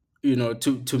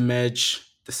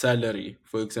match the salary,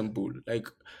 for example. Like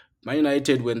Man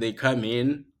United, when they come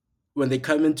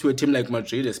into a team like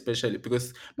Madrid, especially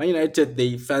because Man United,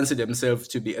 they fancy themselves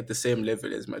to be at the same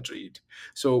level as Madrid.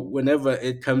 So whenever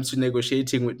it comes to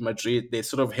negotiating with Madrid, they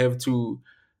sort of have to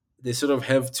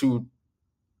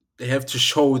they have to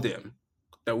show them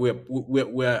that we're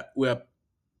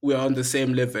on the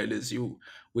same level as you.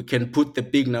 We can put the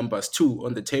big numbers too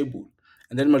on the table,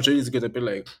 and then Madrid is gonna be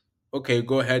like, okay,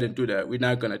 go ahead and do that. We're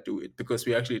not gonna do it because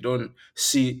we actually don't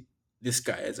see this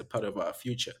guy as a part of our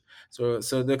future. So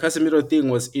the Casemiro thing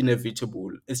was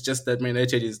inevitable. It's just that Man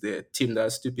United is the team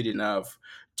that's stupid enough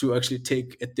to actually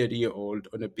take a 30-year-old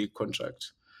on a big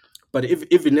contract. But if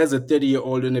even as a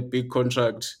 30-year-old on a big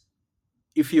contract,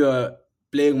 if you are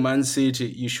playing Man City,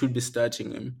 you should be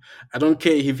starting him. I don't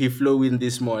care if he flew in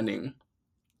this morning.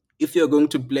 If you're going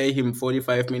to play him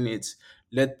 45 minutes,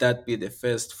 let that be the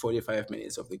first 45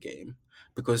 minutes of the game.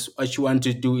 Because what you want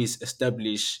to do is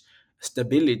establish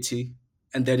stability.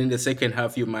 And then in the second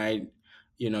half, you might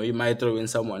throw in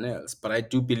someone else. But I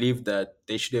do believe that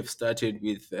they should have started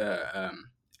with,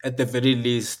 at the very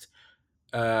least,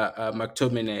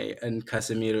 McTominay and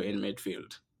Casemiro in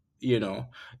midfield. You know,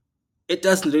 it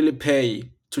doesn't really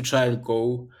pay to try and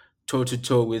go toe to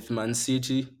toe with Man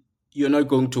City. You're not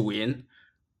going to win.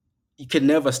 You can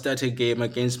never start a game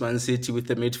against Man City with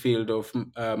the midfield of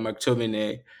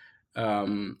McTominay,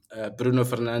 Bruno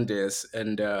Fernandes,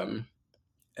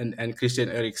 and Christian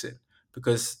Eriksen,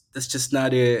 because that's just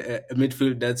not a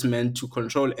midfield that's meant to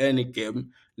control any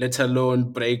game, let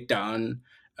alone break down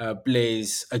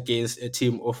plays against a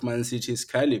team of Man City's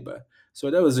caliber.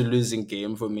 So that was a losing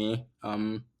game for me.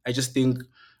 I just think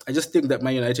that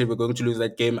Man United were going to lose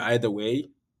that game either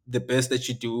way. The best that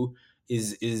you do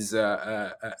is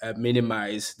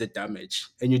minimize the damage,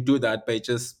 and you do that by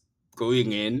just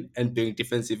going in and being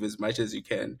defensive as much as you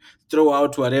can. Throw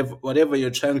out whatever you're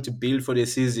trying to build for the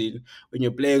season. When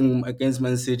you're playing against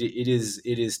Man City, it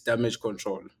is damage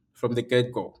control from the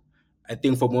get go. I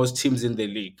think for most teams in the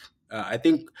league, I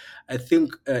think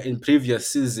in previous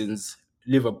seasons,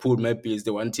 Liverpool maybe is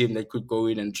the one team that could go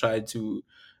in and try to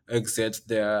exert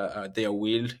their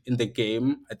will in the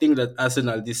game. I think that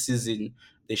Arsenal this season,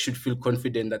 they should feel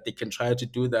confident that they can try to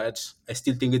do that. I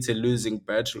still think it's a losing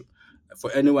battle.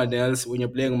 For anyone else, when you're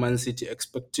playing Man City,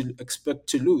 expect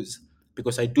to lose,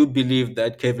 because I do believe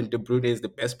that Kevin De Bruyne is the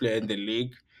best player in the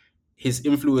league. His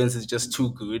influence is just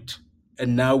too good,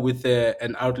 and now with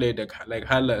an outlet like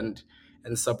Haaland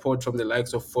and support from the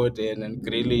likes of Foden and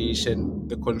Grealish and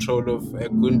the control of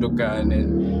Gundogan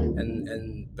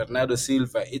and Bernardo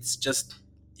Silva, it's just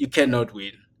you cannot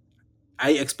win.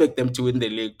 I expect them to win the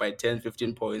league by 10,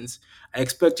 15 points. I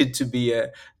expect it to be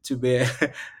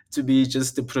to be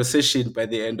just a procession by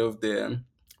the end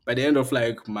of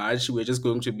like March. We're just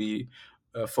going to be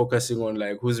focusing on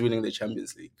like who's winning the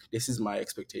Champions League. This is my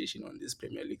expectation on this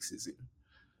Premier League season.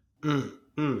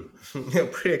 Yeah,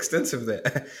 pretty extensive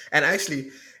there. And actually,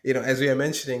 as we are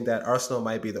mentioning that Arsenal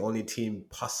might be the only team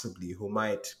possibly who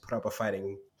might put up a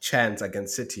fighting chance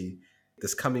against City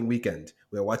this coming weekend.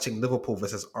 We're watching Liverpool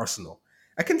versus Arsenal.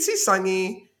 I can see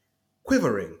Sangi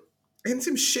quivering. I can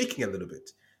see him shaking a little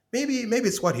bit. Maybe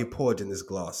it's what he poured in his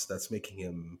glass that's making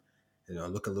him,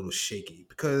 look a little shaky.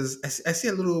 Because I see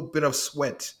a little bit of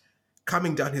sweat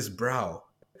coming down his brow.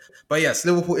 But yes,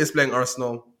 Liverpool is playing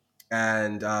Arsenal,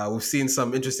 and we've seen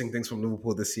some interesting things from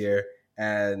Liverpool this year.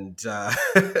 And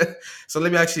so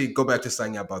let me actually go back to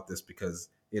Sanya about this because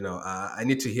I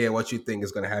need to hear what you think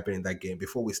is going to happen in that game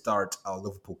before we start our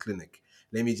Liverpool clinic.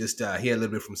 Let me just hear a little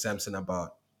bit from Samson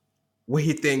about where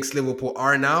he thinks Liverpool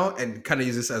are now, and kind of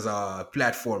use this as a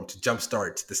platform to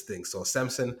jumpstart this thing. So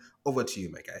Samson, over to you,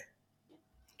 my guy.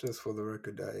 Just for the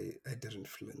record, I didn't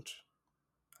flinch.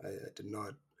 I did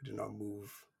not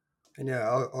move. And yeah,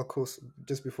 I'll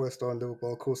just before I start on Liverpool,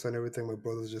 I'll co-sign everything my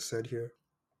brothers just said here.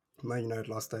 Man United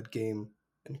lost that game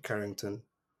in Carrington.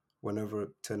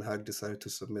 Whenever Ten Hag decided to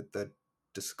submit that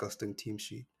disgusting team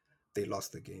sheet, they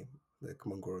lost the game, like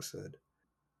Mangoro said.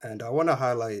 And I want to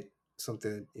highlight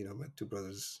something, my two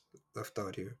brothers left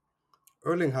out here.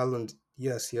 Erling Haaland,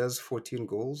 yes, he has 14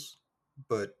 goals,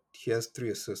 but he has 3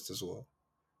 assists as well.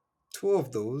 2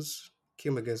 of those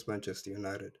came against Manchester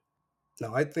United.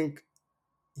 Now, I think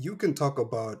you can talk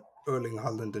about Erling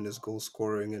Haaland and his goal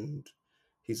scoring and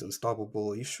he's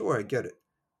unstoppable. You sure, I get it.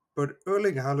 But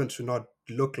Erling Haaland should not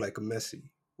look like Messi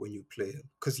when you play him,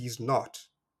 because he's not.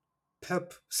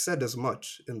 Pep said as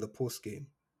much in the post game.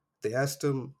 They asked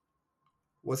him,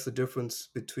 what's the difference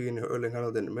between Erling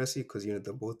Haaland and Messi? Because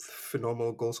they're both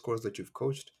phenomenal goal scorers that you've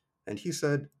coached. And he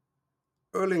said,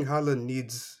 Erling Haaland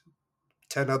needs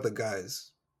 10 other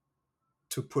guys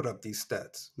to put up these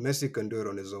stats. Messi can do it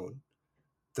on his own.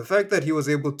 The fact that he was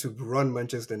able to run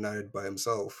Manchester United by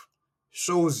himself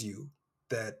shows you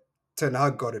that Ten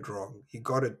Hag got it wrong. He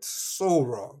got it so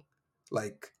wrong.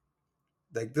 Like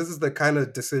this is the kind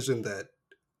of decision that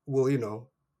will,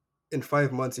 in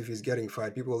 5 months, if he's getting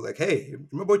fired, people are like, hey,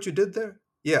 remember what you did there?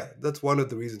 Yeah, that's one of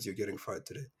the reasons you're getting fired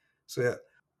today. So yeah,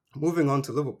 moving on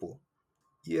to Liverpool.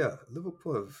 Yeah,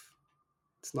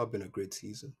 it's not been a great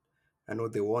season. I know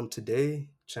they won today,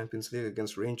 Champions League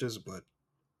against Rangers, but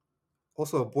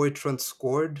also a boy Trent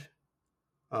scored.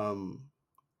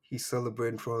 He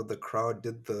celebrated in front of the crowd,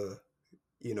 did the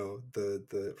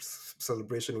the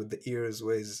celebration with the ears,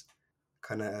 where he's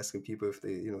kind of asking people if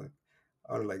they,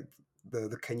 I don't know, like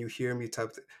the "Can you hear me?"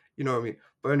 type. You know what I mean?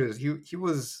 But anyways, he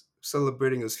was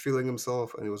celebrating, he was feeling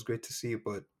himself, and it was great to see.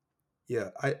 But yeah,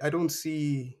 I don't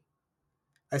see.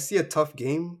 I see a tough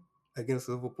game against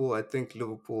Liverpool. I think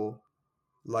Liverpool,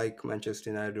 like Manchester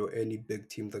United or any big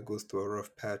team that goes through a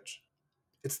rough patch,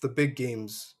 it's the big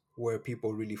games where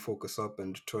people really focus up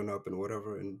and turn up and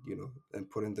whatever, and and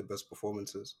put in the best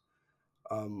performances.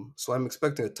 So I'm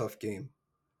expecting a tough game,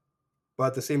 but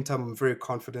at the same time, I'm very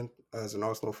confident as an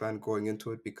Arsenal fan going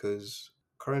into it because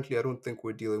currently I don't think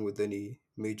we're dealing with any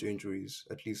major injuries,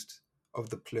 at least of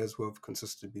the players who have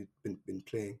consistently been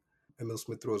playing. Emil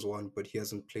Smith Rowe is one, but he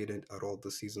hasn't played it at all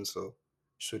this season, so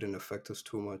shouldn't affect us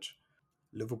too much.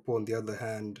 Liverpool, on the other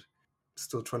hand,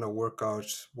 still trying to work out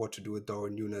what to do with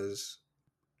Darwin Nunes.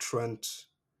 Trent,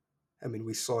 I mean,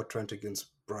 we saw Trent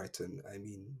against Brighton. I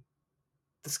mean,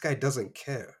 this guy doesn't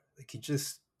care. Like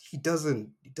he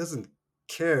doesn't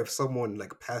care if someone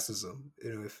like passes him.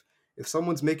 If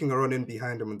someone's making a run in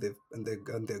behind him and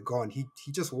they're gone, he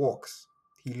just walks.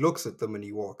 He looks at them and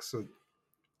he walks. So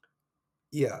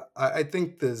yeah, I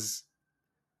think there's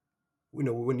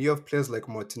when you have players like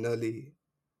Martinelli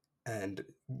and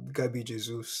Gabi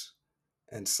Jesus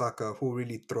and Saka who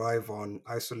really thrive on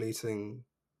isolating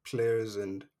players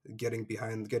and getting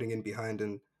in behind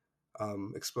and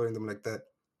exploring them like that.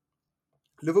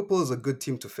 Liverpool is a good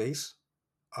team to face,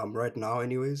 right now,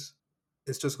 anyways.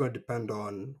 It's just going to depend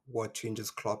on what changes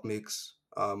Klopp makes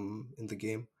in the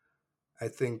game. I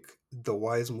think the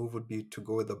wise move would be to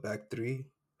go with the back three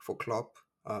for Klopp.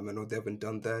 I know they haven't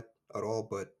done that at all,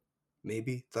 but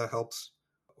maybe that helps.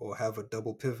 Or have a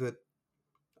double pivot,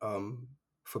 um,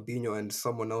 Fabinho and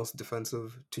someone else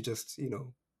defensive to just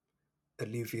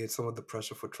alleviate some of the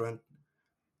pressure for Trent.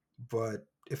 But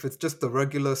if it's just the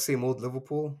regular same old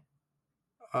Liverpool,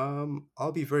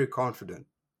 I'll be very confident,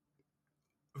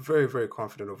 very very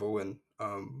confident of a win.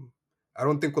 I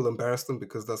don't think we'll embarrass them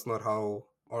because that's not how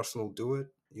Arsenal do it.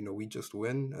 We just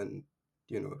win, and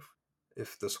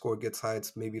if the score gets high,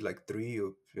 it's maybe like three,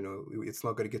 or it's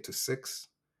not going to get to six.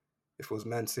 If it was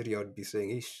Man City, I'd be saying,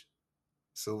 "Ish,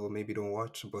 Silva, maybe don't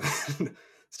watch," but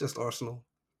it's just Arsenal.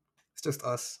 It's just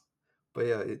us. But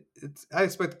yeah, it's I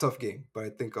expect a tough game, but I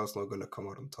think Arsenal are going to come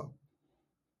out on top.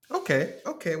 Okay,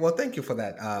 okay. Well, thank you for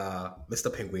that,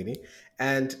 Mr. Penguini.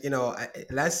 And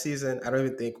last season, I don't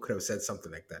even think we could have said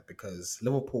something like that because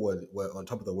Liverpool were on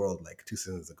top of the world like 2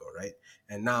 seasons ago, right?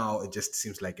 And now it just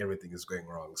seems like everything is going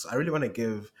wrong. So I really want to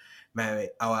give my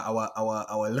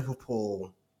our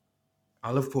Liverpool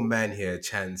man here a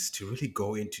chance to really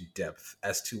go into depth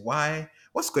as to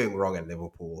what's going wrong at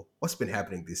Liverpool, what's been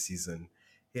happening this season.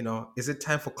 Is it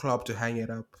time for Klopp to hang it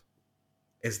up?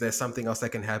 Is there something else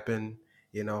that can happen?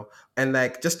 And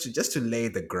like just to lay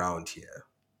the ground here.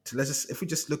 To let's just if we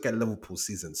just look at Liverpool's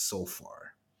season so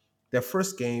far, their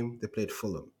first game they played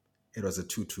Fulham, it was a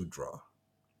 2-2 draw,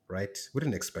 right? We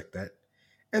didn't expect that.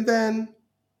 And then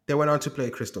they went on to play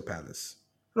Crystal Palace.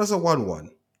 It was a 1-1.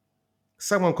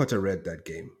 Someone caught a red that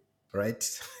game,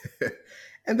 right?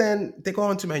 And then they go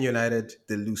on to Man United,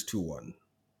 they lose 2-1.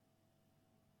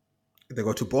 They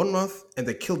go to Bournemouth and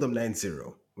they kill them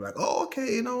 9-0. We're like, oh,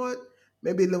 okay, you know what?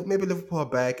 Maybe Liverpool are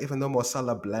back, even though Mo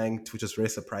Salah blanked, which was very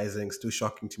surprising, still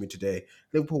shocking to me today.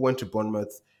 Liverpool went to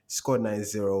Bournemouth, scored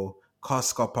 9-0, cost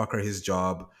Scott Parker his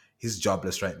job. He's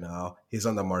jobless right now. He's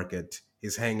on the market.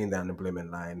 He's hanging the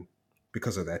unemployment line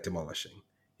because of that demolishing.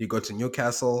 You go to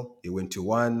Newcastle, you win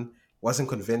 2-1. Wasn't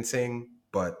convincing,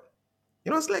 but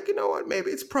it's like, you know what?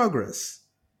 Maybe it's progress.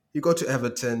 You go to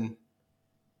Everton,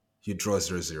 you draw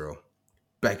 0-0.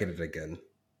 Back at it again.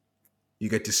 You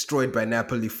get destroyed by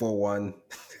Napoli 4-1.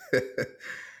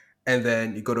 And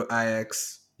then you go to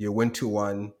Ajax, you win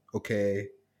 2-1. Okay.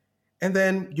 And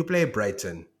then you play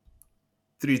Brighton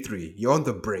 3-3. You're on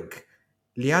the brink.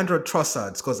 Leandro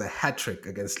Trossard scores a hat trick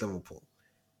against Liverpool.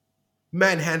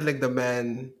 Manhandling the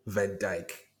man, Van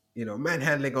Dijk.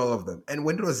 Manhandling all of them. And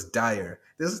when it was dire,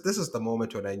 this is the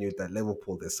moment when I knew that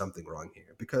Liverpool, there's something wrong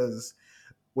here. Because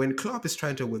when Klopp is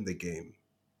trying to win the game,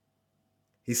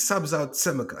 he subs out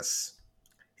Semikas.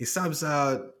 He subs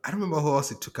out, I don't remember who else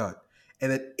he took out.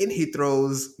 And then in he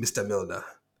throws Mr. Milner.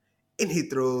 In he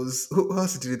throws, who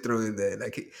else did he throw in there?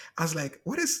 I was like,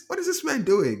 what is this man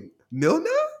doing? Milner?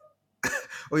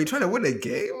 Are you trying to win a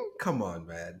game? Come on,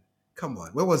 man. Come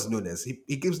on. Where was Nunes?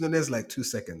 He gives Nunes like 2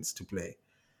 seconds to play,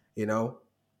 you know?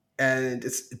 And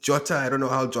it's Jota. I don't know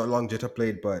how long Jota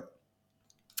played, but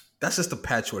that's just the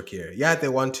patchwork here. Yeah, they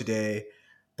won today,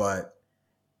 but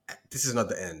this is not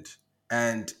the end.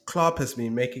 And Klopp has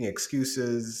been making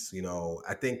excuses.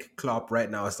 I think Klopp right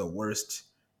now is the worst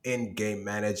in-game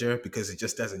manager because he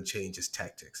just doesn't change his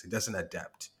tactics. He doesn't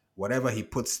adapt. Whatever he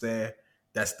puts there,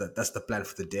 that's the plan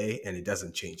for the day, and he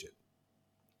doesn't change it.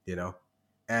 You know,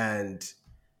 and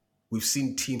we've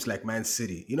seen teams like Man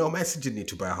City. Man City didn't need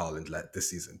to buy Haaland like this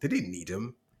season. They didn't need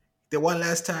him. They won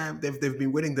last time. They've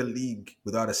been winning the league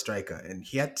without a striker,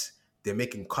 and yet they're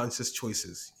making conscious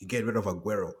choices. You get rid of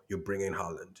Aguero, you bring in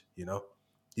Haaland.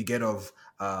 You get of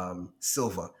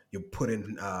Silva, you put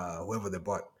in whoever they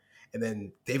bought, and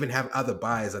then they even have other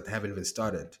buys that they haven't even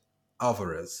started.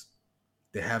 Alvarez.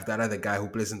 They have that other guy who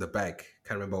plays in the back. I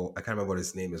can't remember what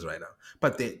his name is right now.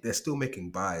 But they're still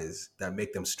making buys that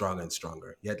make them stronger and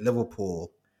stronger. Yet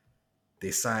Liverpool,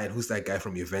 they signed, who's that guy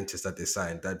from Juventus that they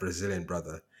signed, that Brazilian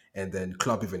brother. And then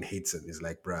Klopp even hates him. He's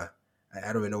like, bruh,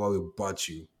 I don't even know why we bought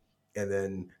you. And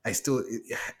then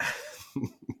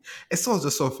it's all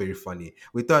just so very funny.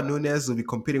 We thought Nunez would be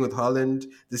competing with Holland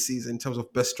this season in terms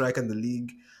of best striker in the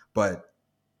league, but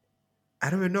I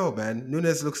don't even know, man.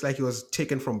 Nunes looks like he was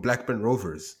taken from Blackburn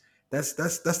Rovers. That's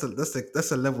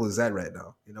the level he's at right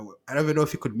now. I don't even know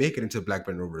if he could make it into a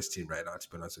Blackburn Rovers team right now. To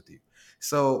be honest with you,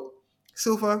 so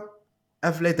Silva,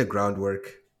 I've laid the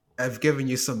groundwork. I've given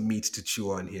you some meat to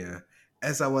chew on here.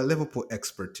 As our Liverpool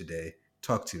expert today,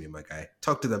 talk to me, my guy.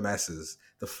 Talk to the masses.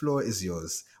 The floor is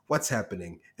yours. What's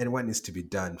happening and what needs to be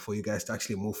done for you guys to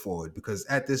actually move forward? Because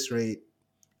at this rate,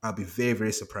 I'll be very,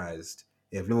 very surprised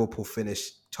if Liverpool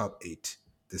finish top eight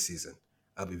this season.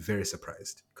 I'll be very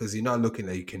surprised because you're not looking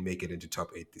like you can make it into top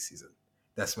eight this season.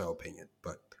 That's my opinion.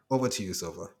 But over to you,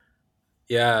 Silva.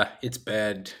 Yeah, it's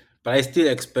bad. But I still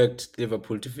expect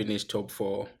Liverpool to finish top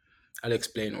four. I'll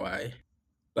explain why.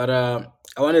 But I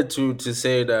wanted to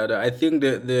say that I think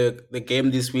the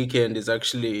game this weekend is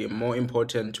actually more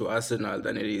important to Arsenal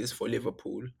than it is for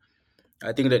Liverpool.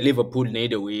 I think that Liverpool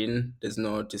need a win. There's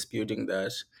no disputing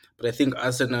that. But I think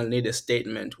Arsenal need a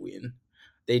statement win.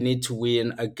 They need to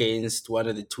win against one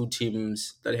of the two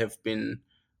teams that have been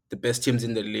the best teams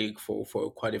in the league for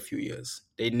quite a few years.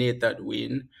 They need that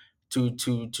win to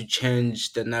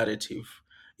change the narrative.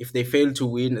 If they fail to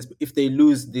win, if they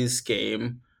lose this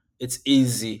game, it's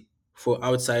easy for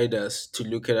outsiders to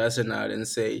look at Arsenal and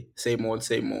say, same old,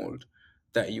 same old.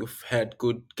 That you've had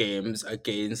good games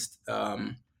against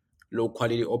low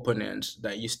quality opponent,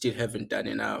 that you still haven't done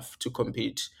enough to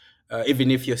compete,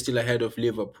 even if you're still ahead of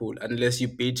Liverpool, unless you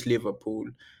beat Liverpool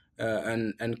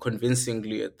and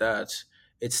convincingly at that.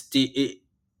 It's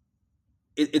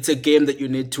a game that you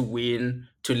need to win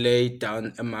to lay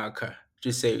down a marker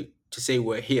to say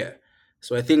we're here.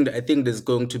 So I think there's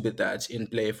going to be that in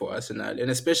play for Arsenal,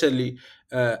 and especially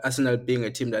Arsenal being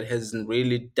a team that hasn't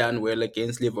really done well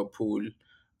against Liverpool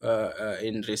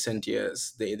in recent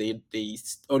years. They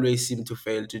always seem to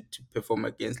fail to perform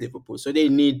against Liverpool, so they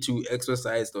need to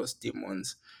exercise those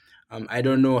demons. I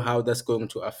don't know how that's going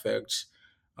to affect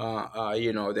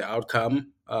the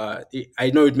outcome.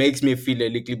 I know it makes me feel a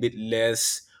little bit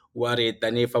less worried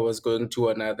than if I was going to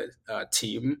another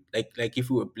team. Like if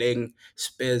we were playing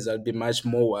Spurs, I'd be much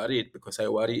more worried because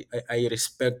I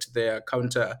respect their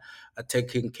counter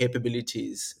attacking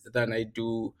capabilities than I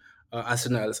do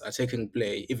Arsenal's attacking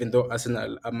play. Even though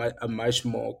Arsenal are much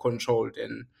more controlled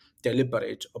and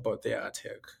deliberate about their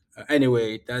attack.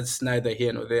 Anyway, that's neither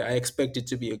here nor there. I expect it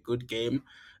to be a good game.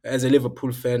 As a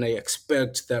Liverpool fan, I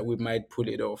expect that we might pull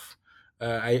it off.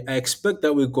 I expect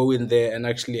that we go in there and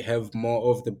actually have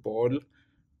more of the ball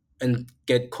and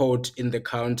get caught in the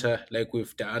counter like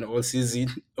we've done all season.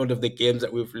 All of the games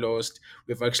that we've lost,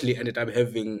 we've actually ended up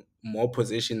having more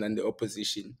possession than the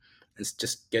opposition and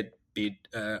just get beat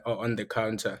on the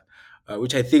counter,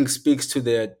 which I think speaks to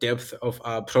the depth of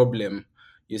our problem.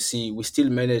 You see, we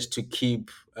still manage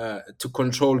to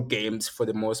control games for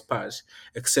the most part,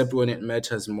 except when it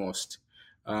matters most.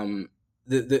 Um,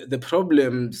 the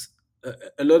problems,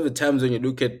 a lot of the times when you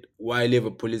look at why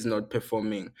Liverpool is not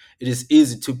performing, it is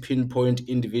easy to pinpoint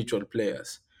individual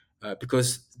players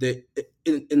because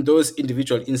in those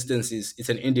individual instances, it's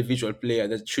an individual player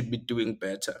that should be doing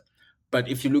better. But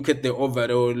if you look at the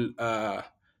overall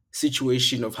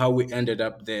situation of how we ended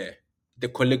up there, the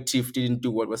collective didn't do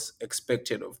what was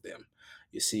expected of them.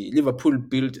 You see, Liverpool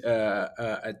built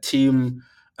a team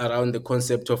around the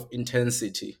concept of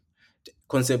intensity,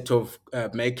 concept of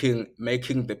making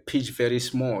the pitch very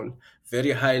small,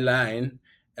 very high line,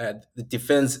 the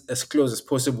defense as close as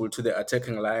possible to the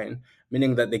attacking line,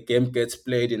 meaning that the game gets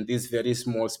played in this very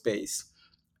small space,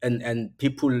 and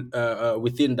people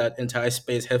within that entire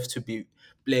space have to be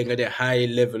playing at a high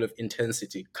level of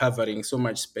intensity, covering so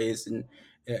much space and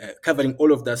covering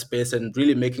all of that space, and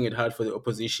really making it hard for the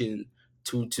opposition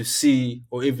to see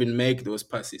or even make those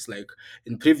passes. Like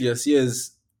in previous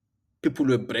years, people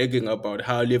were bragging about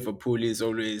how Liverpool is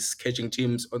always catching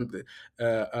teams on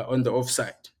the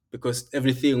offside because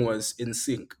everything was in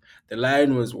sync. The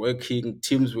line was working,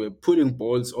 teams were putting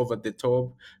balls over the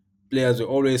top, players were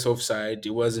always offside.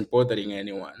 It wasn't bothering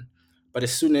anyone. But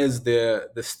as soon as the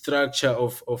structure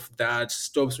of that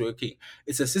stops working,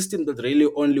 it's a system that really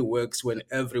only works when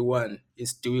everyone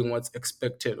is doing what's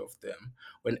expected of them,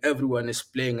 when everyone is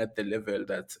playing at the level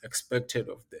that's expected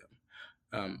of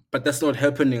them. But that's not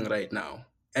happening right now.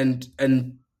 And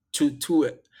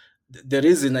to the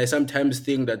reason I sometimes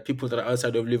think that people that are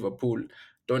outside of Liverpool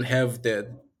don't have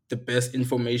the best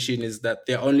information is that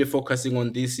they're only focusing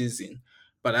on this season.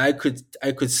 But I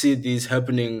could see this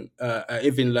happening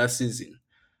even last season.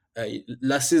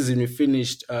 Last season we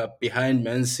finished behind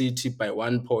Man City by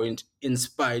 1 point in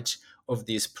spite of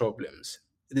these problems.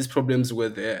 These problems were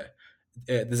there.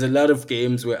 There's a lot of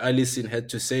games where Alisson had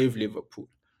to save Liverpool.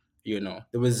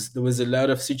 There was a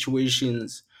lot of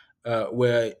situations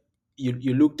where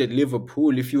you looked at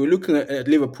Liverpool. If you were looking at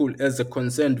Liverpool as a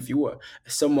concerned viewer,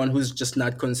 someone who's just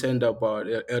not concerned about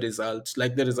a result,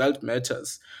 like the result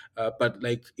matters. But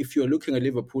like if you're looking at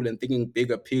Liverpool and thinking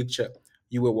bigger picture,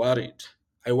 you were worried.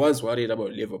 I was worried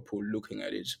about Liverpool looking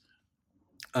at it.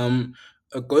 Um,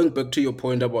 Going back to your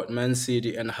point about Man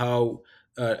City and how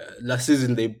last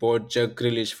season they bought Jack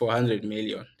Grealish for 100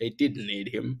 million. They didn't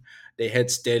need him. They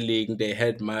had Sterling, they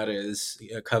had Mahrez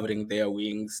covering their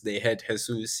wings, they had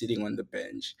Jesus sitting on the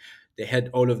bench. They had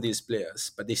all of these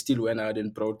players, but they still went out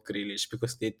and brought Grealish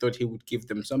because they thought he would give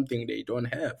them something they don't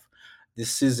have.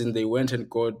 This season they went and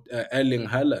got Erling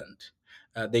Haaland.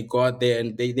 They go out there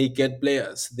and they get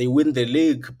players. They win the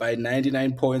league by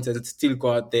 99 points and still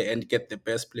go out there and get the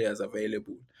best players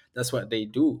available. That's what they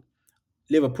do.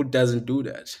 Liverpool doesn't do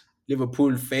that.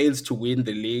 Liverpool fails to win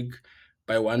the league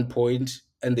by 1 point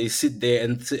and they sit there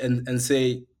and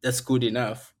say, that's good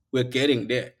enough. We're getting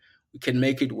there. We can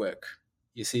make it work,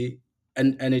 you see?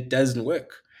 And it doesn't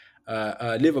work.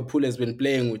 Liverpool has been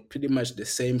playing with pretty much the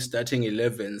same starting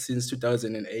 11 since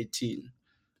 2018.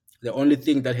 The only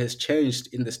thing that has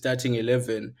changed in the starting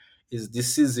 11 is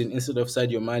this season, instead of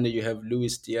Sadio Mane, you have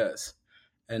Luis Diaz.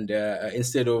 And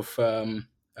instead of Gini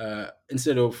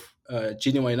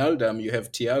Wijnaldum, you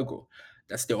have Thiago.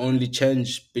 That's the only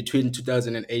change between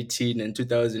 2018 and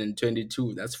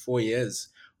 2022. That's 4 years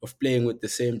of playing with the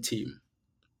same team.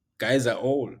 Guys are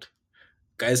old.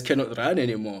 Guys cannot run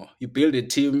anymore. You build a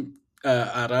team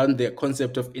around the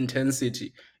concept of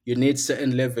intensity. You need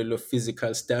certain level of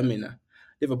physical stamina.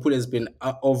 Liverpool has been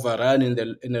overrun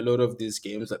in a lot of these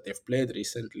games that they've played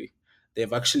recently.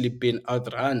 They've actually been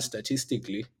outrun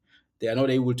statistically. They are not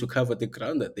able to cover the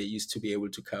ground that they used to be able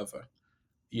to cover.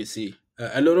 You see,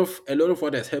 a lot of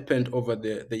what has happened over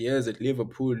the years at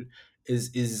Liverpool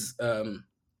is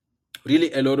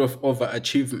really a lot of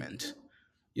overachievement.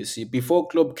 You see, before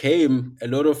Klopp came, a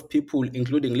lot of people,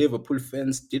 including Liverpool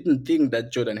fans, didn't think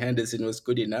that Jordan Henderson was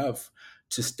good enough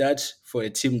to start for a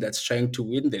team that's trying to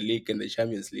win the league and the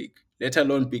Champions League, let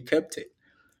alone be captain.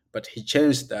 But he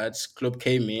changed that. Klopp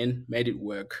came in, made it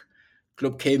work.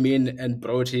 Klopp came in and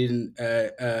brought in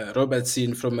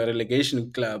Robertson from a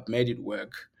relegation club, made it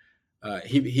work.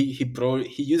 He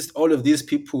used all of these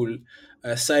people,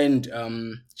 signed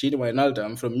Gini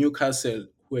Wijnaldum from Newcastle,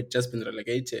 who had just been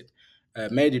relegated,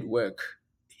 made it work.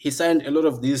 He signed a lot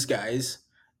of these guys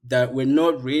that were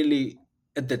not really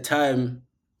at the time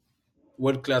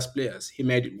world class players. He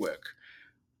made it work.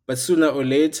 But sooner or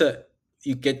later,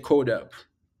 you get caught up.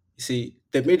 You see,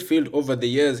 the midfield over the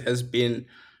years has been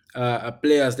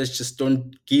players that just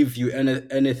don't give you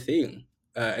anything.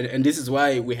 And this is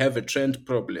why we have a Trent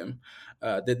problem.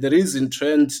 The reason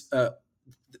Trent,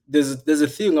 there's a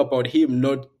thing about him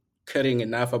not caring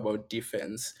enough about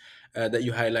defense that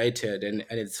you highlighted, and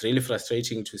it's really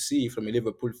frustrating to see from a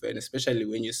Liverpool fan, especially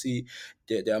when you see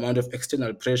the amount of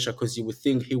external pressure, because you would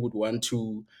think he would want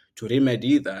to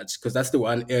remedy that, because that's the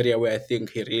one area where I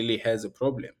think he really has a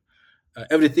problem.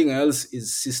 Everything else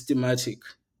is systematic.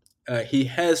 He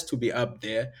has to be up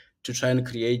there to try and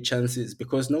create chances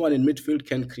because no one in midfield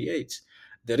can create.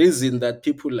 The reason that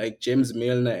people like James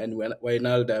Milner and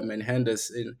Wijnaldum and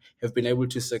Henderson have been able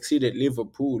to succeed at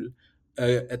Liverpool,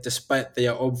 despite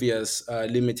their obvious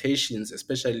limitations,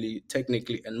 especially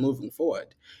technically and moving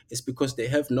forward, is because they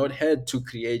have not had to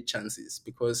create chances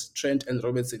because Trent and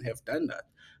Robertson have done that.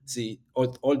 See,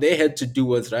 all they had to do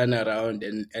was run around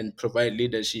and provide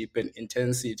leadership and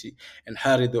intensity and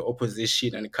harry the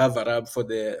opposition and cover up for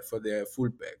their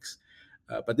fullbacks.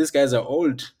 But these guys are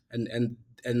old and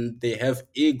they have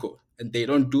ego and they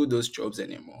don't do those jobs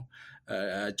anymore.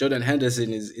 Jordan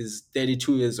Henderson is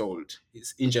 32 years old.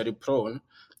 He's injury prone.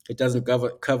 He doesn't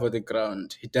cover the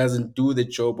ground. He doesn't do the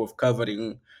job of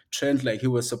covering Trent like he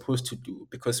was supposed to do.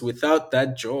 Because without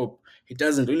that job, he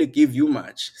doesn't really give you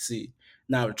much. See,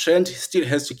 now Trent still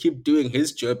has to keep doing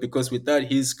his job because without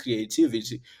his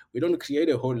creativity, we don't create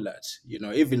a whole lot.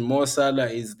 Even Mo Salah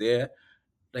is there,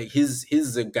 like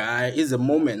he's a guy, he's a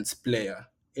moments player.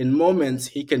 In moments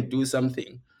he can do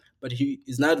something, but he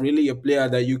is not really a player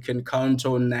that you can count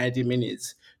on 90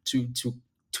 minutes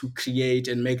to create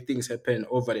and make things happen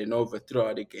over and over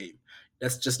throughout the game.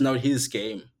 That's just not his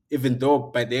game. Even though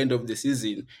by the end of the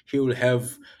season he will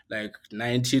have like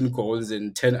 19 goals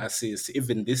and 10 assists,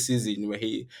 even this season where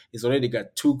he's already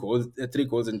got 2 goals, 3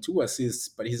 goals and 2 assists,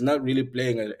 but he's not really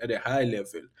playing at a high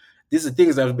level. These are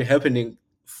things that have been happening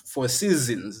for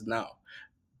seasons now.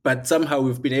 But somehow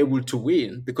we've been able to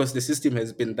win because the system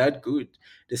has been that good.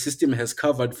 The system has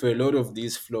covered for a lot of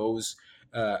these flows.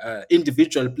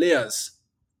 Individual players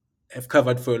have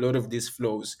covered for a lot of these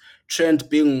flows. Trent,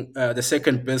 being the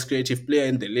second best creative player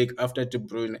in the league after De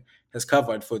Bruyne, has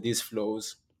covered for these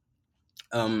flows.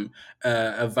 Van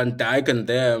Dijk and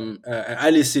them,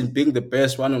 Alisson being the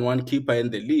best one-on-one keeper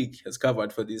in the league, has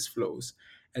covered for these flows.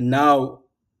 And now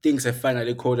things have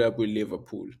finally caught up with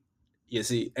Liverpool. You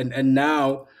see, and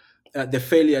now the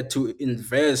failure to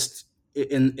invest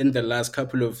in the last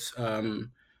couple of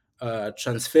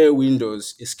transfer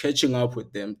windows is catching up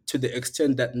with them to the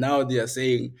extent that now they are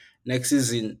saying next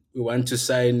season we want to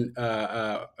sign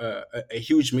a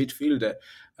huge midfielder.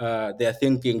 They are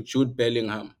thinking Jude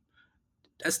Bellingham.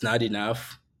 That's not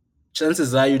enough.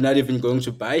 Chances are you're not even going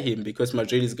to buy him because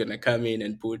Madrid is going to come in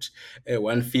and put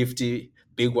 150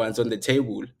 big ones on the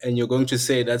table. And you're going to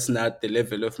say that's not the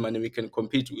level of money we can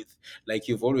compete with. Like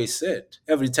you've always said,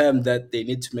 every time that they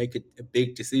need to make a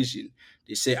big decision,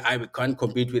 they say, we can't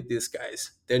compete with these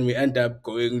guys. Then we end up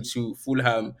going to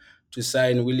Fulham to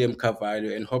sign William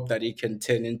Carvalho and hope that he can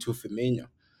turn into Firmino.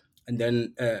 And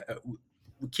then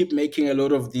we keep making a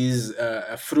lot of these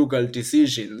frugal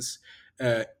decisions,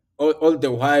 uh, all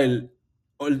the while.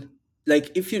 All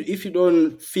like if you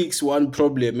don't fix one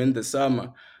problem in the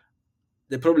summer,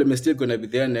 the problem is still going to be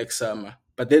there next summer.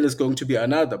 But then there's going to be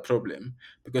another problem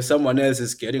because someone else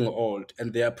is getting old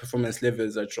and their performance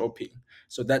levels are dropping.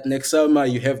 So that next summer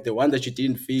you have the one that you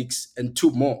didn't fix and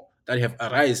two more that have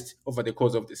arisen over the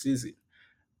course of the season.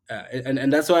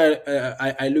 And that's why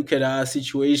I look at our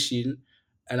situation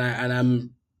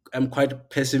and I'm quite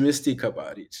pessimistic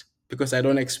about it because I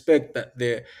don't expect that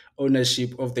the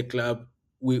ownership of the club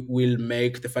will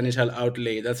make the financial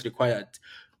outlay that's required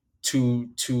to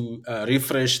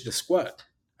refresh the squad.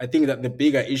 I think that the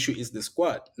bigger issue is the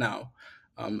squad now.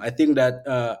 I think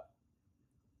that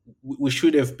we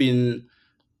should have been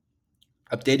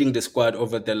updating the squad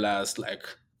over the last like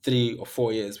 3 or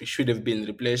 4 years. We should have been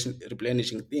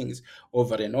replenishing things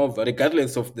over and over,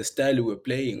 regardless of the style you were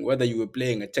playing. Whether you were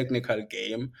playing a technical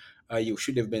game, you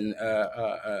should have been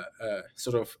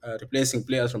sort of replacing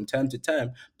players from time to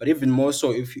time. But even more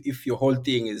so, if your whole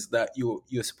thing is that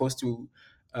you're supposed to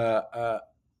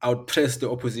outpress the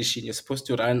opposition, you're supposed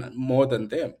to run more than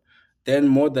them.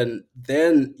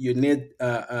 Then you need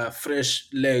fresh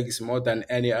legs more than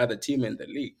any other team in the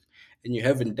league, and you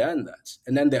haven't done that.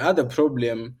 And then the other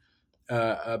problem,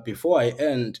 before I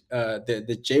end,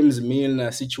 the James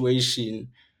Milner situation,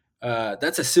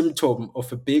 that's a symptom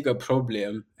of a bigger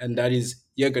problem, and that is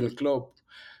Jurgen Klopp.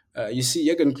 You see,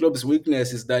 Jurgen Klopp's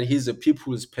weakness is that he's a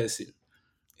people's person.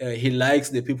 He likes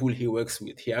the people he works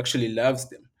with. He actually loves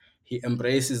them. He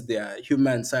embraces their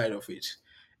human side of it.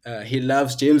 He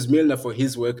loves James Milner for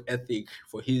his work ethic,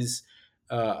 for his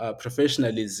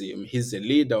professionalism. He's a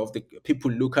leader of the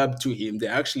people look up to him. They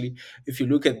actually, if you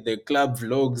look at the club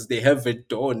vlogs, they have a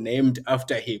door named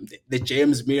after him, the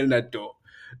James Milner door.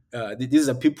 These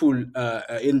are people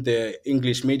in the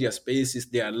English media spaces.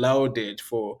 They are lauded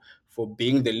for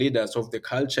being the leaders of the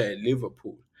culture at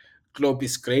Liverpool. Klopp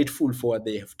is grateful for what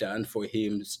they have done for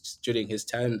him during his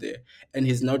time there, and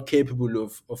he's not capable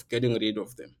of getting rid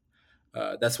of them.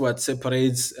 That's what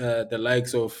separates the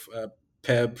likes of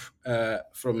Pep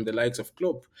from the likes of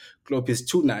Klopp. Klopp is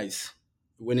too nice.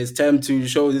 When it's time to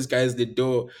show these guys the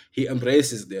door, he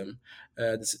embraces them.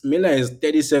 Miller is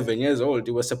 37 years old.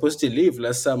 He was supposed to leave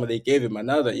last summer. They gave him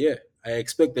another year. I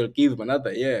expect they'll give him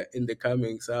another year in the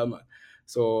coming summer.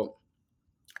 So,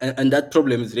 and that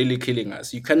problem is really killing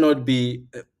us. You cannot be,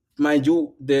 mind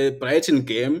you, the Brighton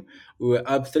game, we were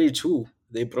up 3-2.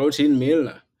 They brought in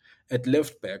Milner at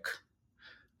left back.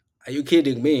 Are you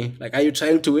kidding me? Like, are you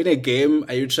trying to win a game?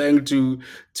 Are you trying to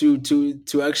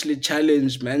actually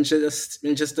challenge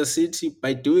Manchester City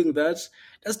by doing that?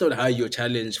 That's not how you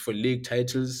challenge for league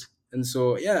titles. And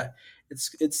so, yeah,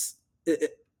 it's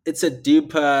it's a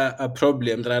deeper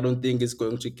problem that I don't think is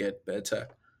going to get better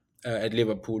at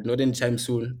Liverpool, not anytime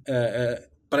soon.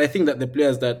 But I think that the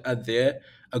players that are there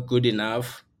are good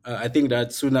enough. I think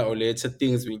that sooner or later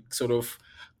things will sort of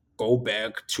go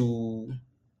back to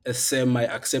a semi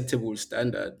acceptable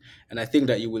standard. And I think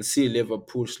that you will see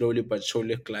Liverpool slowly but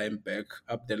surely climb back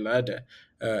up the ladder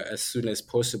as soon as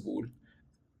possible,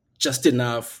 just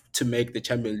enough to make the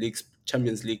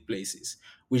Champions League places,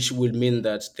 which will mean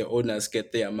that the owners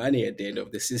get their money at the end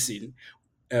of the season,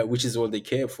 which is all they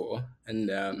care for.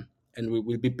 And we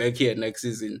will be back here next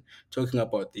season talking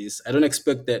about this. I don't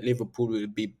expect that Liverpool will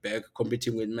be back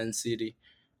competing with Man City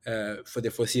for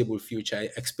the foreseeable future. I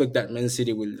expect that Man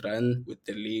City will run with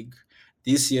the league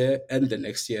this year and the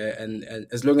next year, and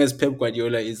as long as Pep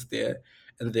Guardiola is there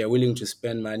and they are willing to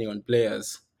spend money on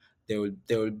players, they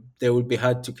will be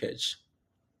hard to catch.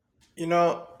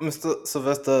 Mr.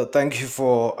 Sylvester, thank you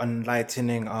for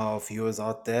enlightening our viewers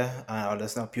out there and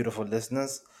our beautiful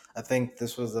listeners. I think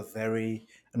this was a very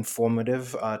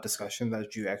informative discussion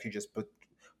that you actually just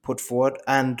put forward,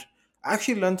 and I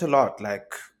actually learned a lot.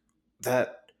 Like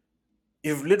that,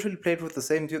 you've literally played with the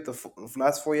same team the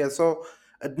last 4 years, so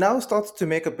it now starts to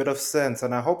make a bit of sense.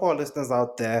 And I hope our listeners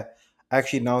out there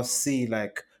actually now see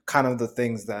like kind of the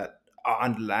things that are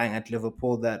underlying at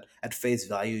Liverpool that at face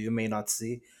value you may not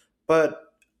see. But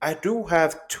I do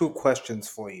have two questions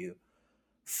for you.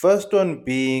 First one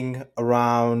being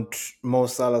around Mo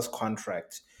Salah's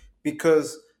contract,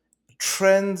 because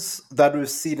trends that we've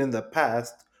seen in the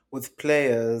past with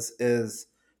players is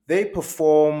they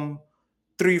perform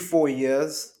 3 4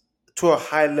 years to a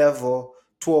high level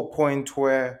to a point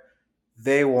where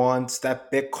they want that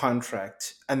big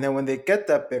contract, and then when they get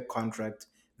that big contract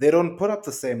they don't put up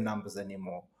the same numbers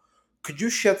anymore. Could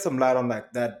you shed some light on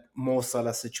like that Mo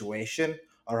Salah situation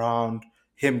around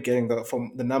him getting the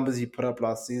from the numbers he put up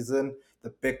last season, the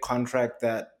big contract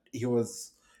that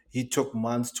he took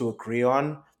months to agree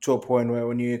on, to a point where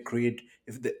when you agreed,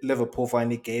 if Liverpool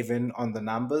finally gave in on the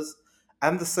numbers,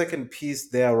 and the second piece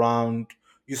there around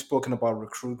you've spoken about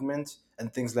recruitment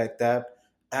and things like that,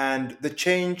 and the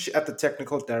change at the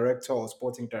technical director or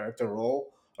sporting director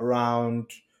role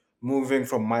around moving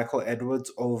from Michael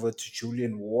Edwards over to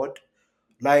Julian Ward.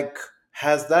 Like,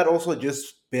 has that also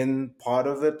just been part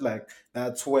of it? Like,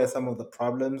 that's where some of the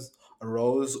problems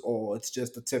arose, or it's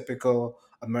just a typical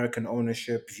American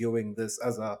ownership viewing this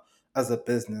as a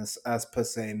business, as per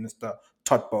se, Mr.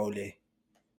 Todd Bowley.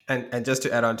 And just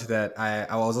to add on to that,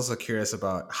 I was also curious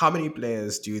about how many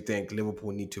players do you think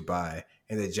Liverpool need to buy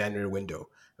in the January window?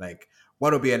 Like,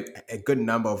 what would be a good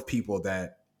number of people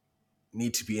that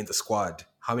need to be in the squad?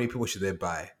 How many people should they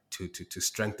buy to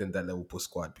strengthen that Liverpool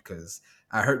squad? Because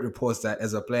I heard reports that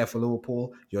as a player for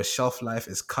Liverpool, your shelf life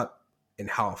is cut in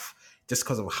half just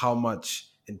because of how much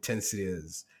intensity it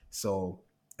is. So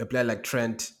a player like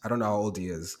Trent, I don't know how old he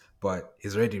is, but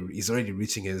he's already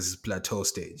reaching his plateau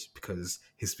stage because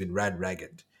he's been ran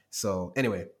ragged. So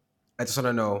anyway, I just want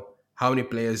to know how many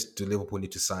players do Liverpool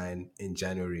need to sign in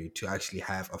January to actually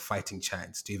have a fighting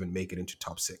chance to even make it into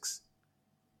top six?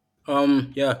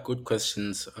 Yeah, good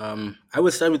questions. I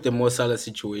will start with the Mo Salah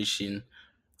situation.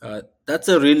 That's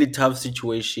a really tough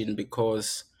situation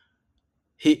because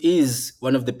he is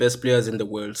one of the best players in the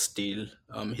world still.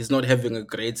 He's not having a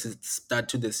great start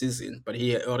to the season, but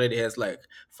he already has like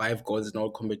 5 goals in all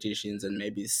competitions and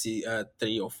maybe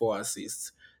 3 or 4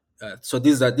 assists. So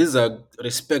these are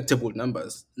respectable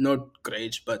numbers, not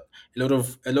great, but a lot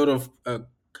of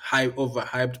high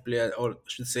overhyped players, or I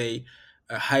should say,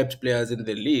 hyped players in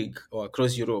the league or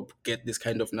across Europe get this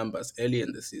kind of numbers early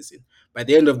in the season. By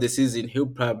the end of the season, he'll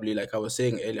probably, like I was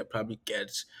saying earlier, probably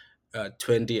get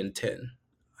 20 and 10.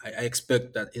 I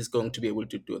expect that he's going to be able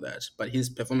to do that, but his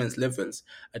performance levels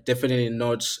are definitely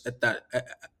not at that.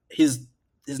 He's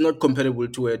not comparable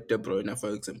to a De Bruyne,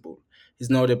 for example. He's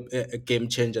not a game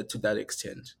changer to that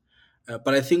extent.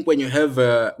 But I think when you have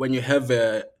a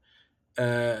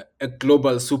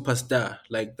global superstar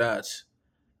like that,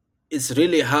 it's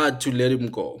really hard to let him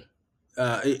go.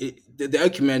 The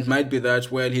argument might be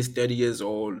that, well, he's 30 years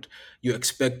old. You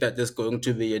expect that there's going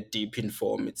to be a dip in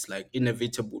form. It's like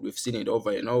inevitable. We've seen it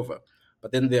over and over.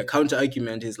 But then the counter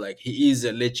argument is like, he is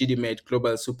a legitimate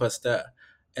global superstar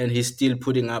and he's still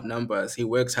putting up numbers. He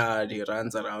works hard. He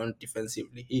runs around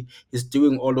defensively. He's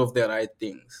doing all of the right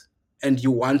things. And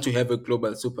you want to have a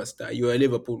global superstar. You're a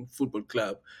Liverpool Football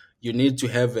Club. You need to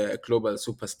have a global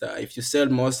superstar. If you sell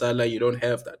Mo Salah, you don't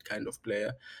have that kind of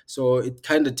player. So it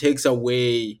kind of takes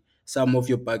away some of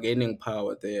your bargaining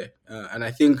power there. And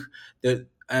I think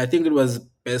it was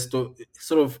best to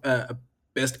sort of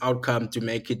best outcome to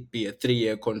make it be a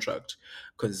 3-year contract,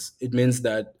 because it means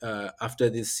that after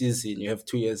this season you have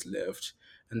 2 years left,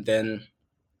 and then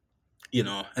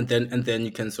and then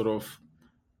you can sort of,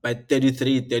 by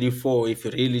 33, 34, if he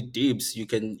really dips, you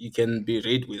can be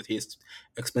rid with his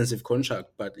expensive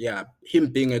contract. But yeah, him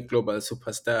being a global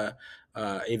superstar,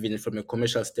 even from a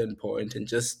commercial standpoint, and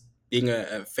just being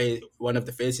one of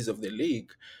the faces of the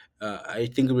league, I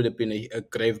think it would have been a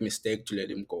grave mistake to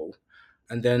let him go.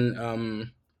 And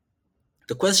then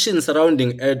the question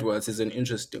surrounding Edwards is an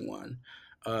interesting one.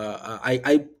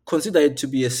 I consider it to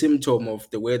be a symptom of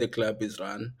the way the club is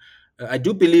run. I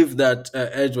do believe that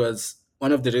Edwards,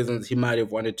 one of the reasons he might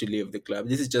have wanted to leave the club,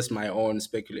 this is just my own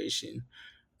speculation.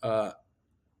 Uh,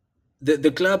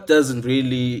 the club doesn't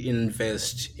really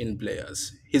invest in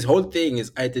players. His whole thing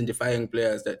is identifying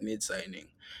players that need signing.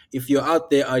 If you're out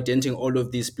there identifying all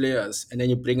of these players and then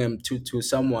you bring them to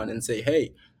someone and say,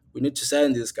 hey, we need to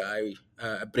sign this guy,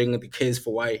 bring the case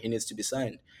for why he needs to be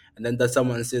signed. And then that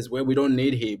someone says, well, we don't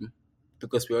need him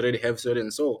because we already have so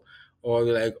and so. Or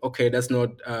they're like, okay, that's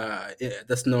not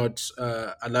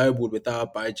allowable with our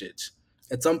budget.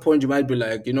 At some point, you might be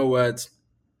like, you know what?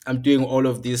 I'm doing all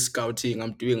of this scouting,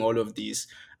 I'm doing all of this.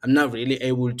 I'm not really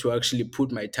able to actually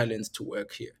put my talents to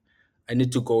work here. I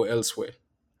need to go elsewhere.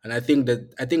 And I think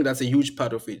that's a huge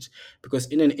part of it, because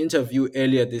in an interview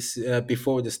earlier this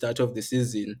before the start of the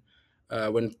season,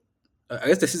 when I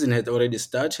guess the season had already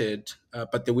started,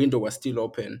 but the window was still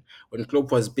open. When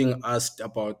Klopp was being asked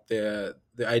about the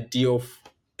idea of,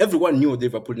 everyone knew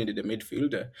Liverpool needed a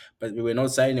midfielder, but we were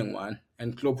not signing one.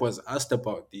 And Klopp was asked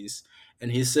about this,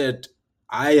 and he said,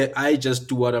 I just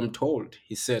do what I'm told."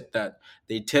 He said that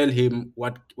they tell him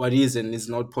what is and is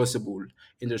not possible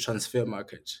in the transfer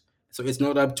market, so it's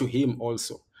not up to him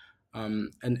also.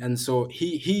 And so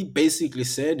he basically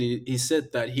said he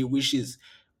said that he wishes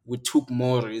we took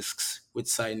more risks with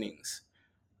signings,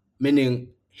 meaning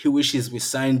he wishes we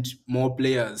signed more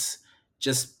players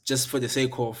just for the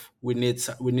sake of we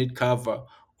need cover,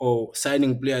 or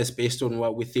signing players based on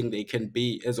what we think they can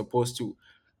be, as opposed to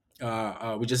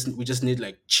we just need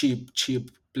like cheap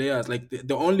players. Like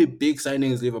the only big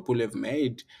signings Liverpool have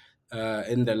made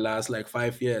in the last like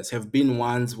 5 years have been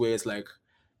ones where it's like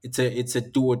it's a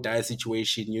do or die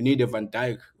situation. You need a Van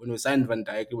Dijk. When we signed Van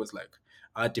Dijk, it was like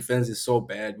our defense is so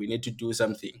bad, we need to do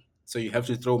something. So you have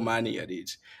to throw money at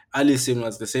it. Allison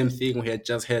was the same thing. We had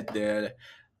just had the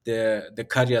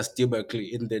Karius debacle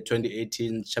in the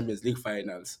 2018 Champions League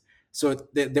finals. So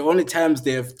the only times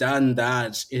they have done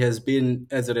that, it has been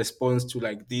as a response to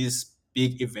like these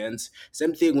big events.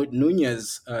 Same thing with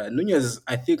Nunez. Nunez,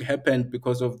 I think, happened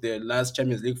because of the last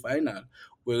Champions League final,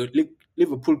 where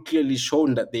Liverpool clearly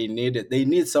shown that they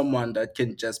need someone that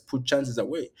can just put chances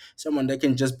away, someone that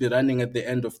can just be running at the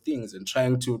end of things and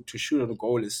trying to shoot on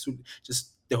goal. Is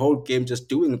just the whole game just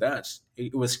doing that.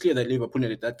 It was clear that Liverpool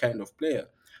needed that kind of player.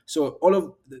 So all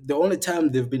of the only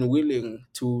time they've been willing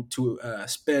to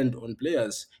spend on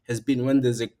players has been when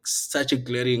there's such a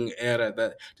glaring error,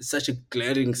 that there's such a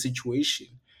glaring situation.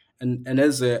 And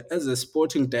as a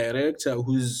sporting director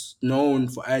who's known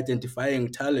for identifying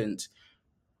talent,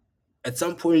 at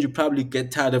some point you probably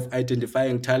get tired of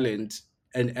identifying talent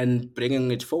and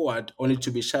bringing it forward only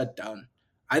to be shut down.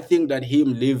 I think that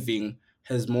him leaving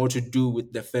has more to do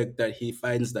with the fact that he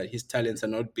finds that his talents are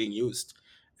not being used,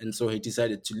 and so he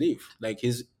decided to leave. Like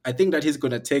I think that he's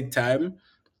gonna take time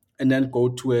and then go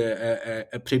to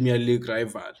a Premier League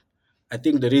rival. I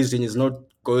think the reason is not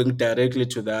going directly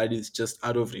to that, is just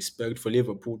out of respect for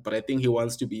Liverpool. But I think he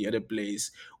wants to be at a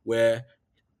place where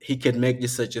he can make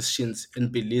these suggestions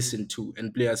and be listened to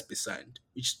and players be signed,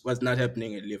 which was not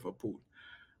happening at Liverpool.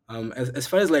 As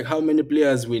far as like how many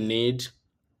players we need,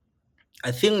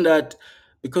 I think that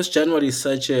because January is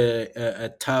such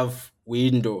a tough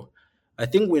window, I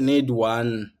think we need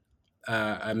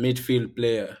a midfield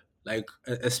player, like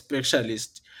a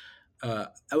specialist. I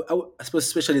suppose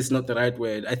specialist is not the right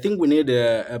word. I think we need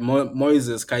a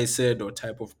Moises Caicedo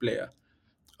type of player,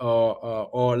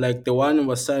 or like the one who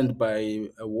was signed by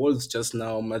Wolves just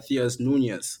now, Matthias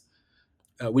Nunez.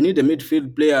 We need a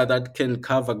midfield player that can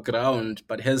cover ground,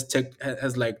 but has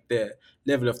like the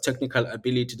level of technical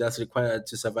ability that's required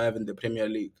to survive in the Premier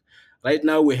League. Right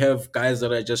now, we have guys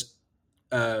that are just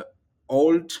uh,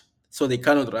 old, so they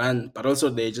cannot run, but also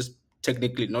they just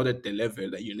technically not at the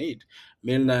level that you need.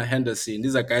 Milner, Henderson,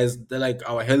 these are guys, they're like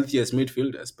our healthiest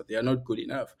midfielders, but they are not good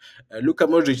enough. Luka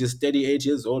Modric is 38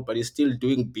 years old, but he's still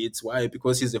doing beats. Why?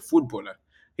 Because he's a footballer.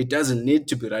 He doesn't need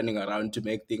to be running around to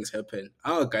make things happen.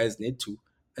 Our guys need to,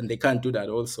 and they can't do that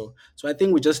also. So I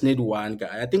think we just need one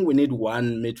guy. I think we need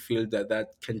one midfielder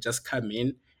that can just come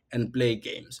in and play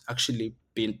games. Actually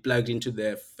been plugged into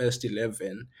the first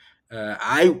 11.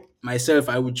 I myself,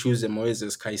 I would choose a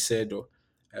Moises Caicedo.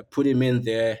 Put him in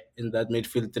there in that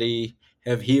midfield three.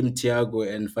 Have him, Thiago,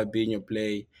 and Fabinho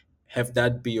play. Have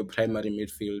that be your primary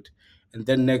midfield, and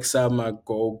then next summer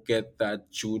go get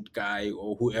that Jude guy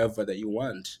or whoever that you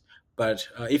want. But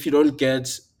if you don't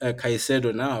get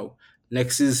Caicedo now,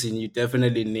 next season you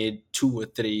definitely need two or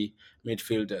three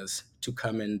midfielders to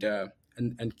come and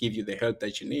give you the help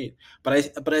that you need.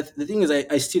 The thing is,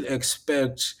 I still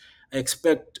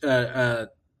expect a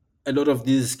lot of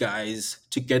these guys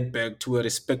to get back to a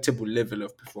respectable level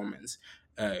of performance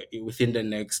within the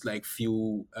next like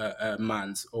few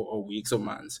months or weeks or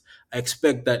months. I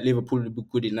expect that Liverpool will be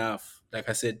good enough, like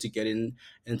I said, to get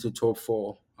into top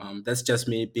four. That's just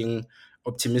me being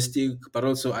optimistic, but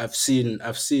also I've seen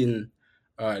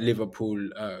Liverpool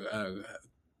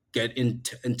get in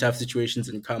tough situations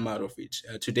and come out of it.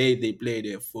 Today they played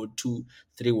a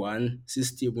 4-2-3-1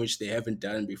 system, which they haven't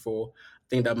done before. I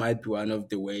think that might be one of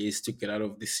the ways to get out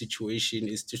of this situation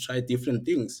is to try different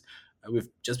things. We've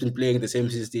just been playing the same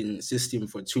system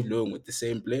for too long with the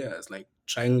same players, like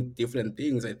trying different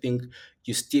things. I think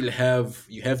you have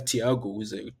Thiago,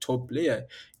 who's a top player.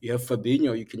 You have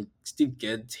Fabinho. You can still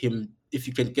get him if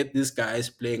you can get these guys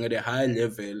playing at a high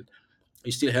level.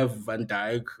 You still have Van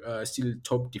Dijk, still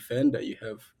top defender. You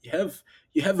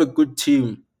have a good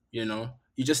team. You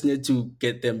just need to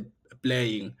get them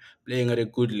playing at a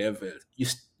good level.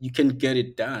 You can get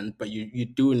it done, but you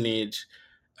do need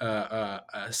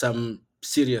some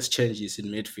serious changes in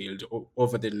midfield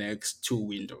over the next two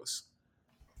windows.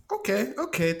 Okay,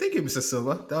 okay. Thank you, Mr.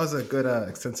 Silva. That was a good,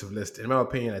 extensive list. In my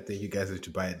opinion, I think you guys need to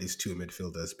buy at least two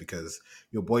midfielders because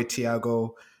your boy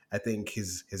Thiago, I think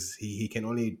he can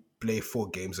only play 4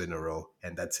 games in a row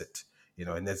and that's it.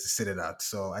 And that's to sit it out.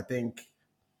 So I think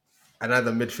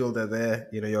another midfielder there,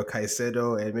 your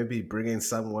Caicedo, and maybe bring in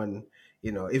someone,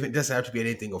 even it doesn't have to be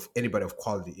anything of anybody of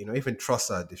quality, even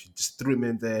Trossard, if you just threw him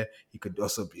in there, he could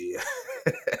also be,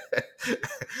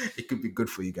 it could be good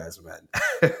for you guys, man.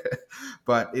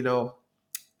 But,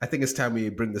 I think it's time we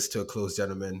bring this to a close,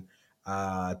 gentlemen.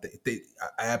 I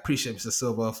appreciate Mr.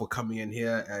 Silva for coming in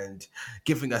here and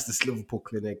giving us this Liverpool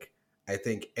clinic. I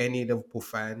think any Liverpool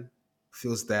fan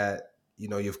feels that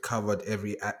you've covered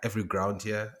every ground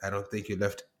here. I don't think you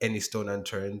left any stone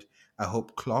unturned. I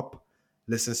hope Klopp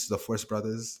listens to the Force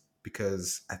Brothers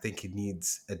because I think he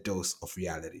needs a dose of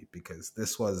reality because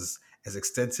this was as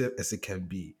extensive as it can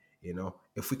be.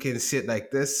 If we can see it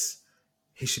like this,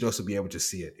 he should also be able to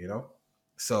see it.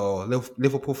 So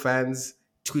Liverpool fans,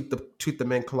 tweet the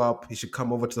man Klopp. He should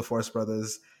come over to the Forest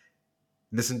Brothers.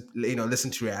 Listen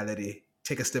to reality.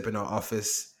 Take a step in our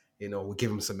office. We'll give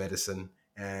him some medicine,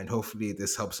 and hopefully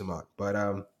this helps him out. But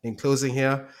in closing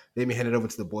here, let me hand it over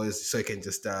to the boys so I can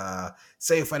just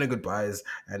say your final goodbyes,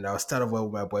 and I'll start off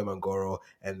with my boy Mangoro,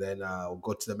 and then we'll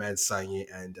go to the man Sanyi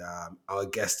and our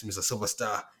guest Mr. Sylvester,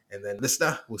 and then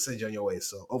listener, we'll send you on your way.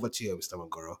 So over to you, Mr.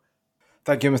 Mangoro.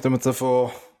 Thank you, Mr. Mutsa,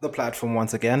 for the platform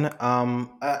once again.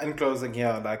 In closing here,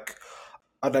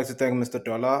 I'd like to thank Mr.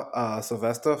 Dollar,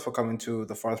 Sylvester, for coming to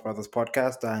the Forest Brothers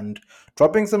podcast and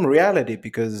dropping some reality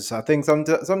because I think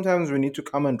sometimes we need to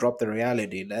come and drop the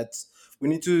reality. We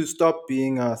need to stop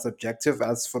being subjective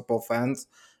as football fans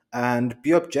and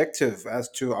be objective as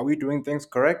to are we doing things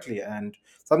correctly. And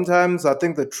sometimes I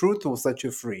think the truth will set you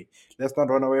free. Let's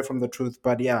not run away from the truth.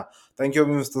 But yeah, thank you,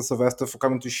 Mr. Sylvester, for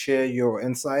coming to share your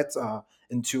insights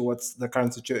into what's the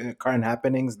current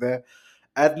happenings there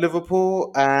at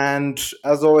Liverpool. And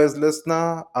as always,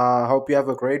 listener, I hope you have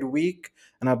a great week.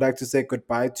 And I'd like to say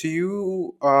goodbye to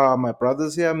you, my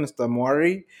brothers here, Mr.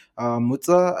 Mwari,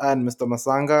 Mutsa, and Mr.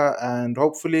 Masanga. And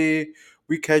hopefully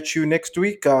we catch you next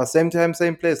week. Same time,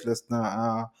 same place,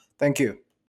 listener. Thank you.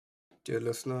 Dear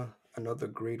listener, another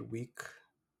great week,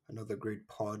 another great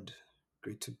pod.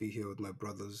 Great to be here with my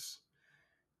brothers.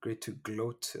 Great to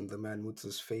gloat in the man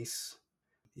Mutsa's face.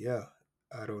 Yeah,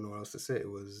 I don't know what else to say.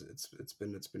 It's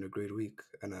been a great week,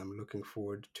 and I'm looking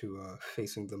forward to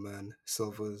facing the man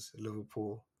Silva's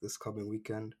Liverpool this coming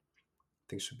weekend. I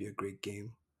think it should be a great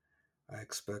game. I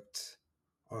expect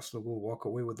Arsenal will walk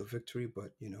away with the victory,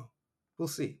 but we'll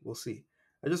see. We'll see.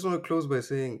 I just want to close by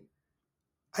saying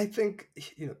I think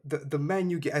the Man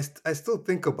U game. I still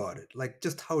think about it, like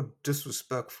just how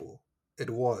disrespectful it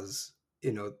was.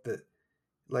 The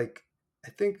like I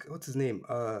think what's his name?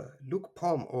 Luke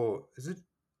Palmer, or is it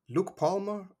Luke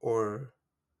Palmer, or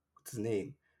what's his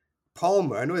name?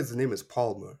 Palmer. I know his name is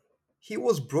Palmer. He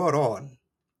was brought on,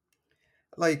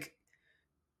 like,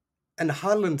 and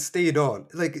Haaland stayed on.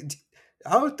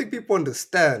 I don't think people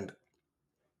understand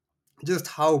just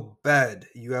how bad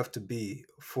you have to be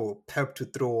for Pep to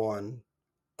throw on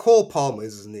Cole Palmer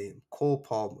is his name. Cole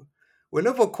Palmer.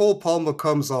 Whenever Cole Palmer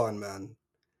comes on, man,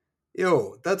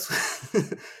 yo, that's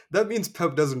that means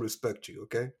Pep doesn't respect you,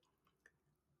 okay?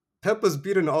 Pep has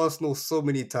beaten Arsenal so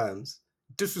many times,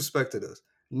 disrespected us.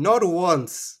 Not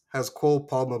once has Cole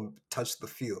Palmer touched the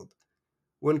field.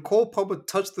 When Cole Palmer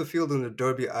touched the field in the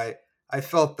derby, I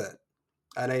felt that.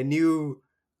 And I knew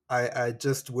I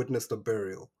just witnessed a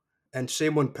burial. And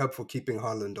shame on Pep for keeping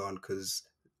Haaland on, because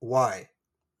why?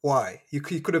 Why? He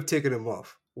could have taken him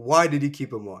off. Why did he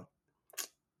keep him on?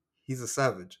 He's a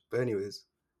savage. But anyways,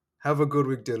 have a good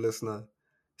week, dear listener.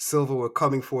 Silver, we're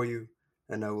coming for you,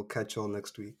 and I will catch you all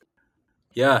next week.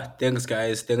 Yeah, thanks,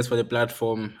 guys. Thanks for the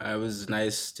platform. It was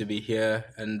nice to be here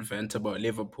and vent about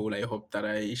Liverpool. I hope that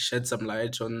I shed some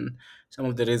light on some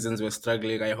of the reasons we're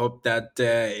struggling. I hope that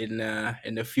in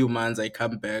a few months I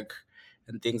come back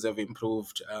and things have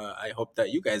improved. I hope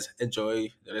that you guys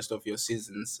enjoy the rest of your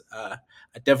seasons. I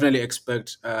definitely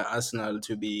expect Arsenal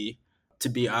to be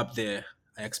up there.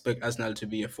 I expect Arsenal to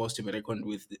be a force to be reckoned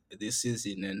with this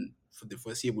season and for the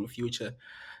foreseeable future.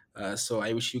 So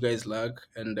I wish you guys luck,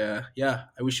 and yeah,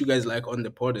 I wish you guys luck on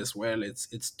the pod as well.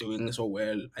 It's doing so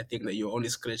well. I think that you're only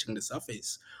scratching the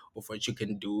surface of what you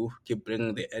can do. Keep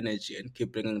bringing the energy and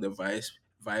keep bringing the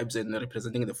vibes and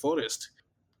representing the forest.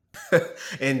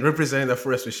 And representing the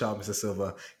forest with Shaw, Mr.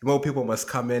 Silva. More people must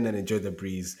come in and enjoy the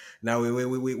breeze. Now,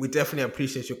 we definitely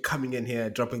appreciate you coming in here,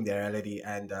 dropping the reality.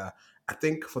 And I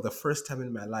think for the first time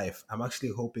in my life, I'm actually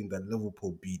hoping that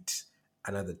Liverpool beat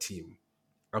another team.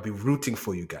 I'll be rooting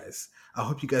for you guys. I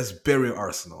hope you guys bury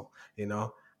Arsenal.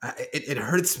 It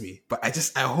hurts me, but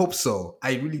I hope so.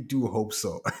 I really do hope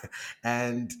so.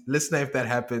 And listener, if that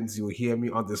happens, you'll hear me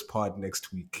on this pod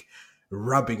next week,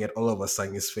 rubbing it all over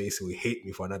Sanya's face who will hate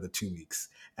me for another 2 weeks.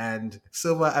 And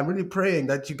Silva, I'm really praying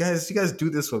that you guys do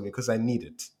this for me because I need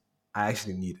it. I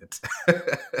actually need it.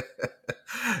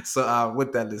 So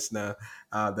with that, listener,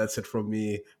 that's it from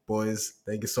me, boys.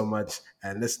 Thank you so much.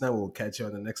 And listener, we'll catch you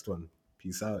on the next one.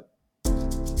 Peace out.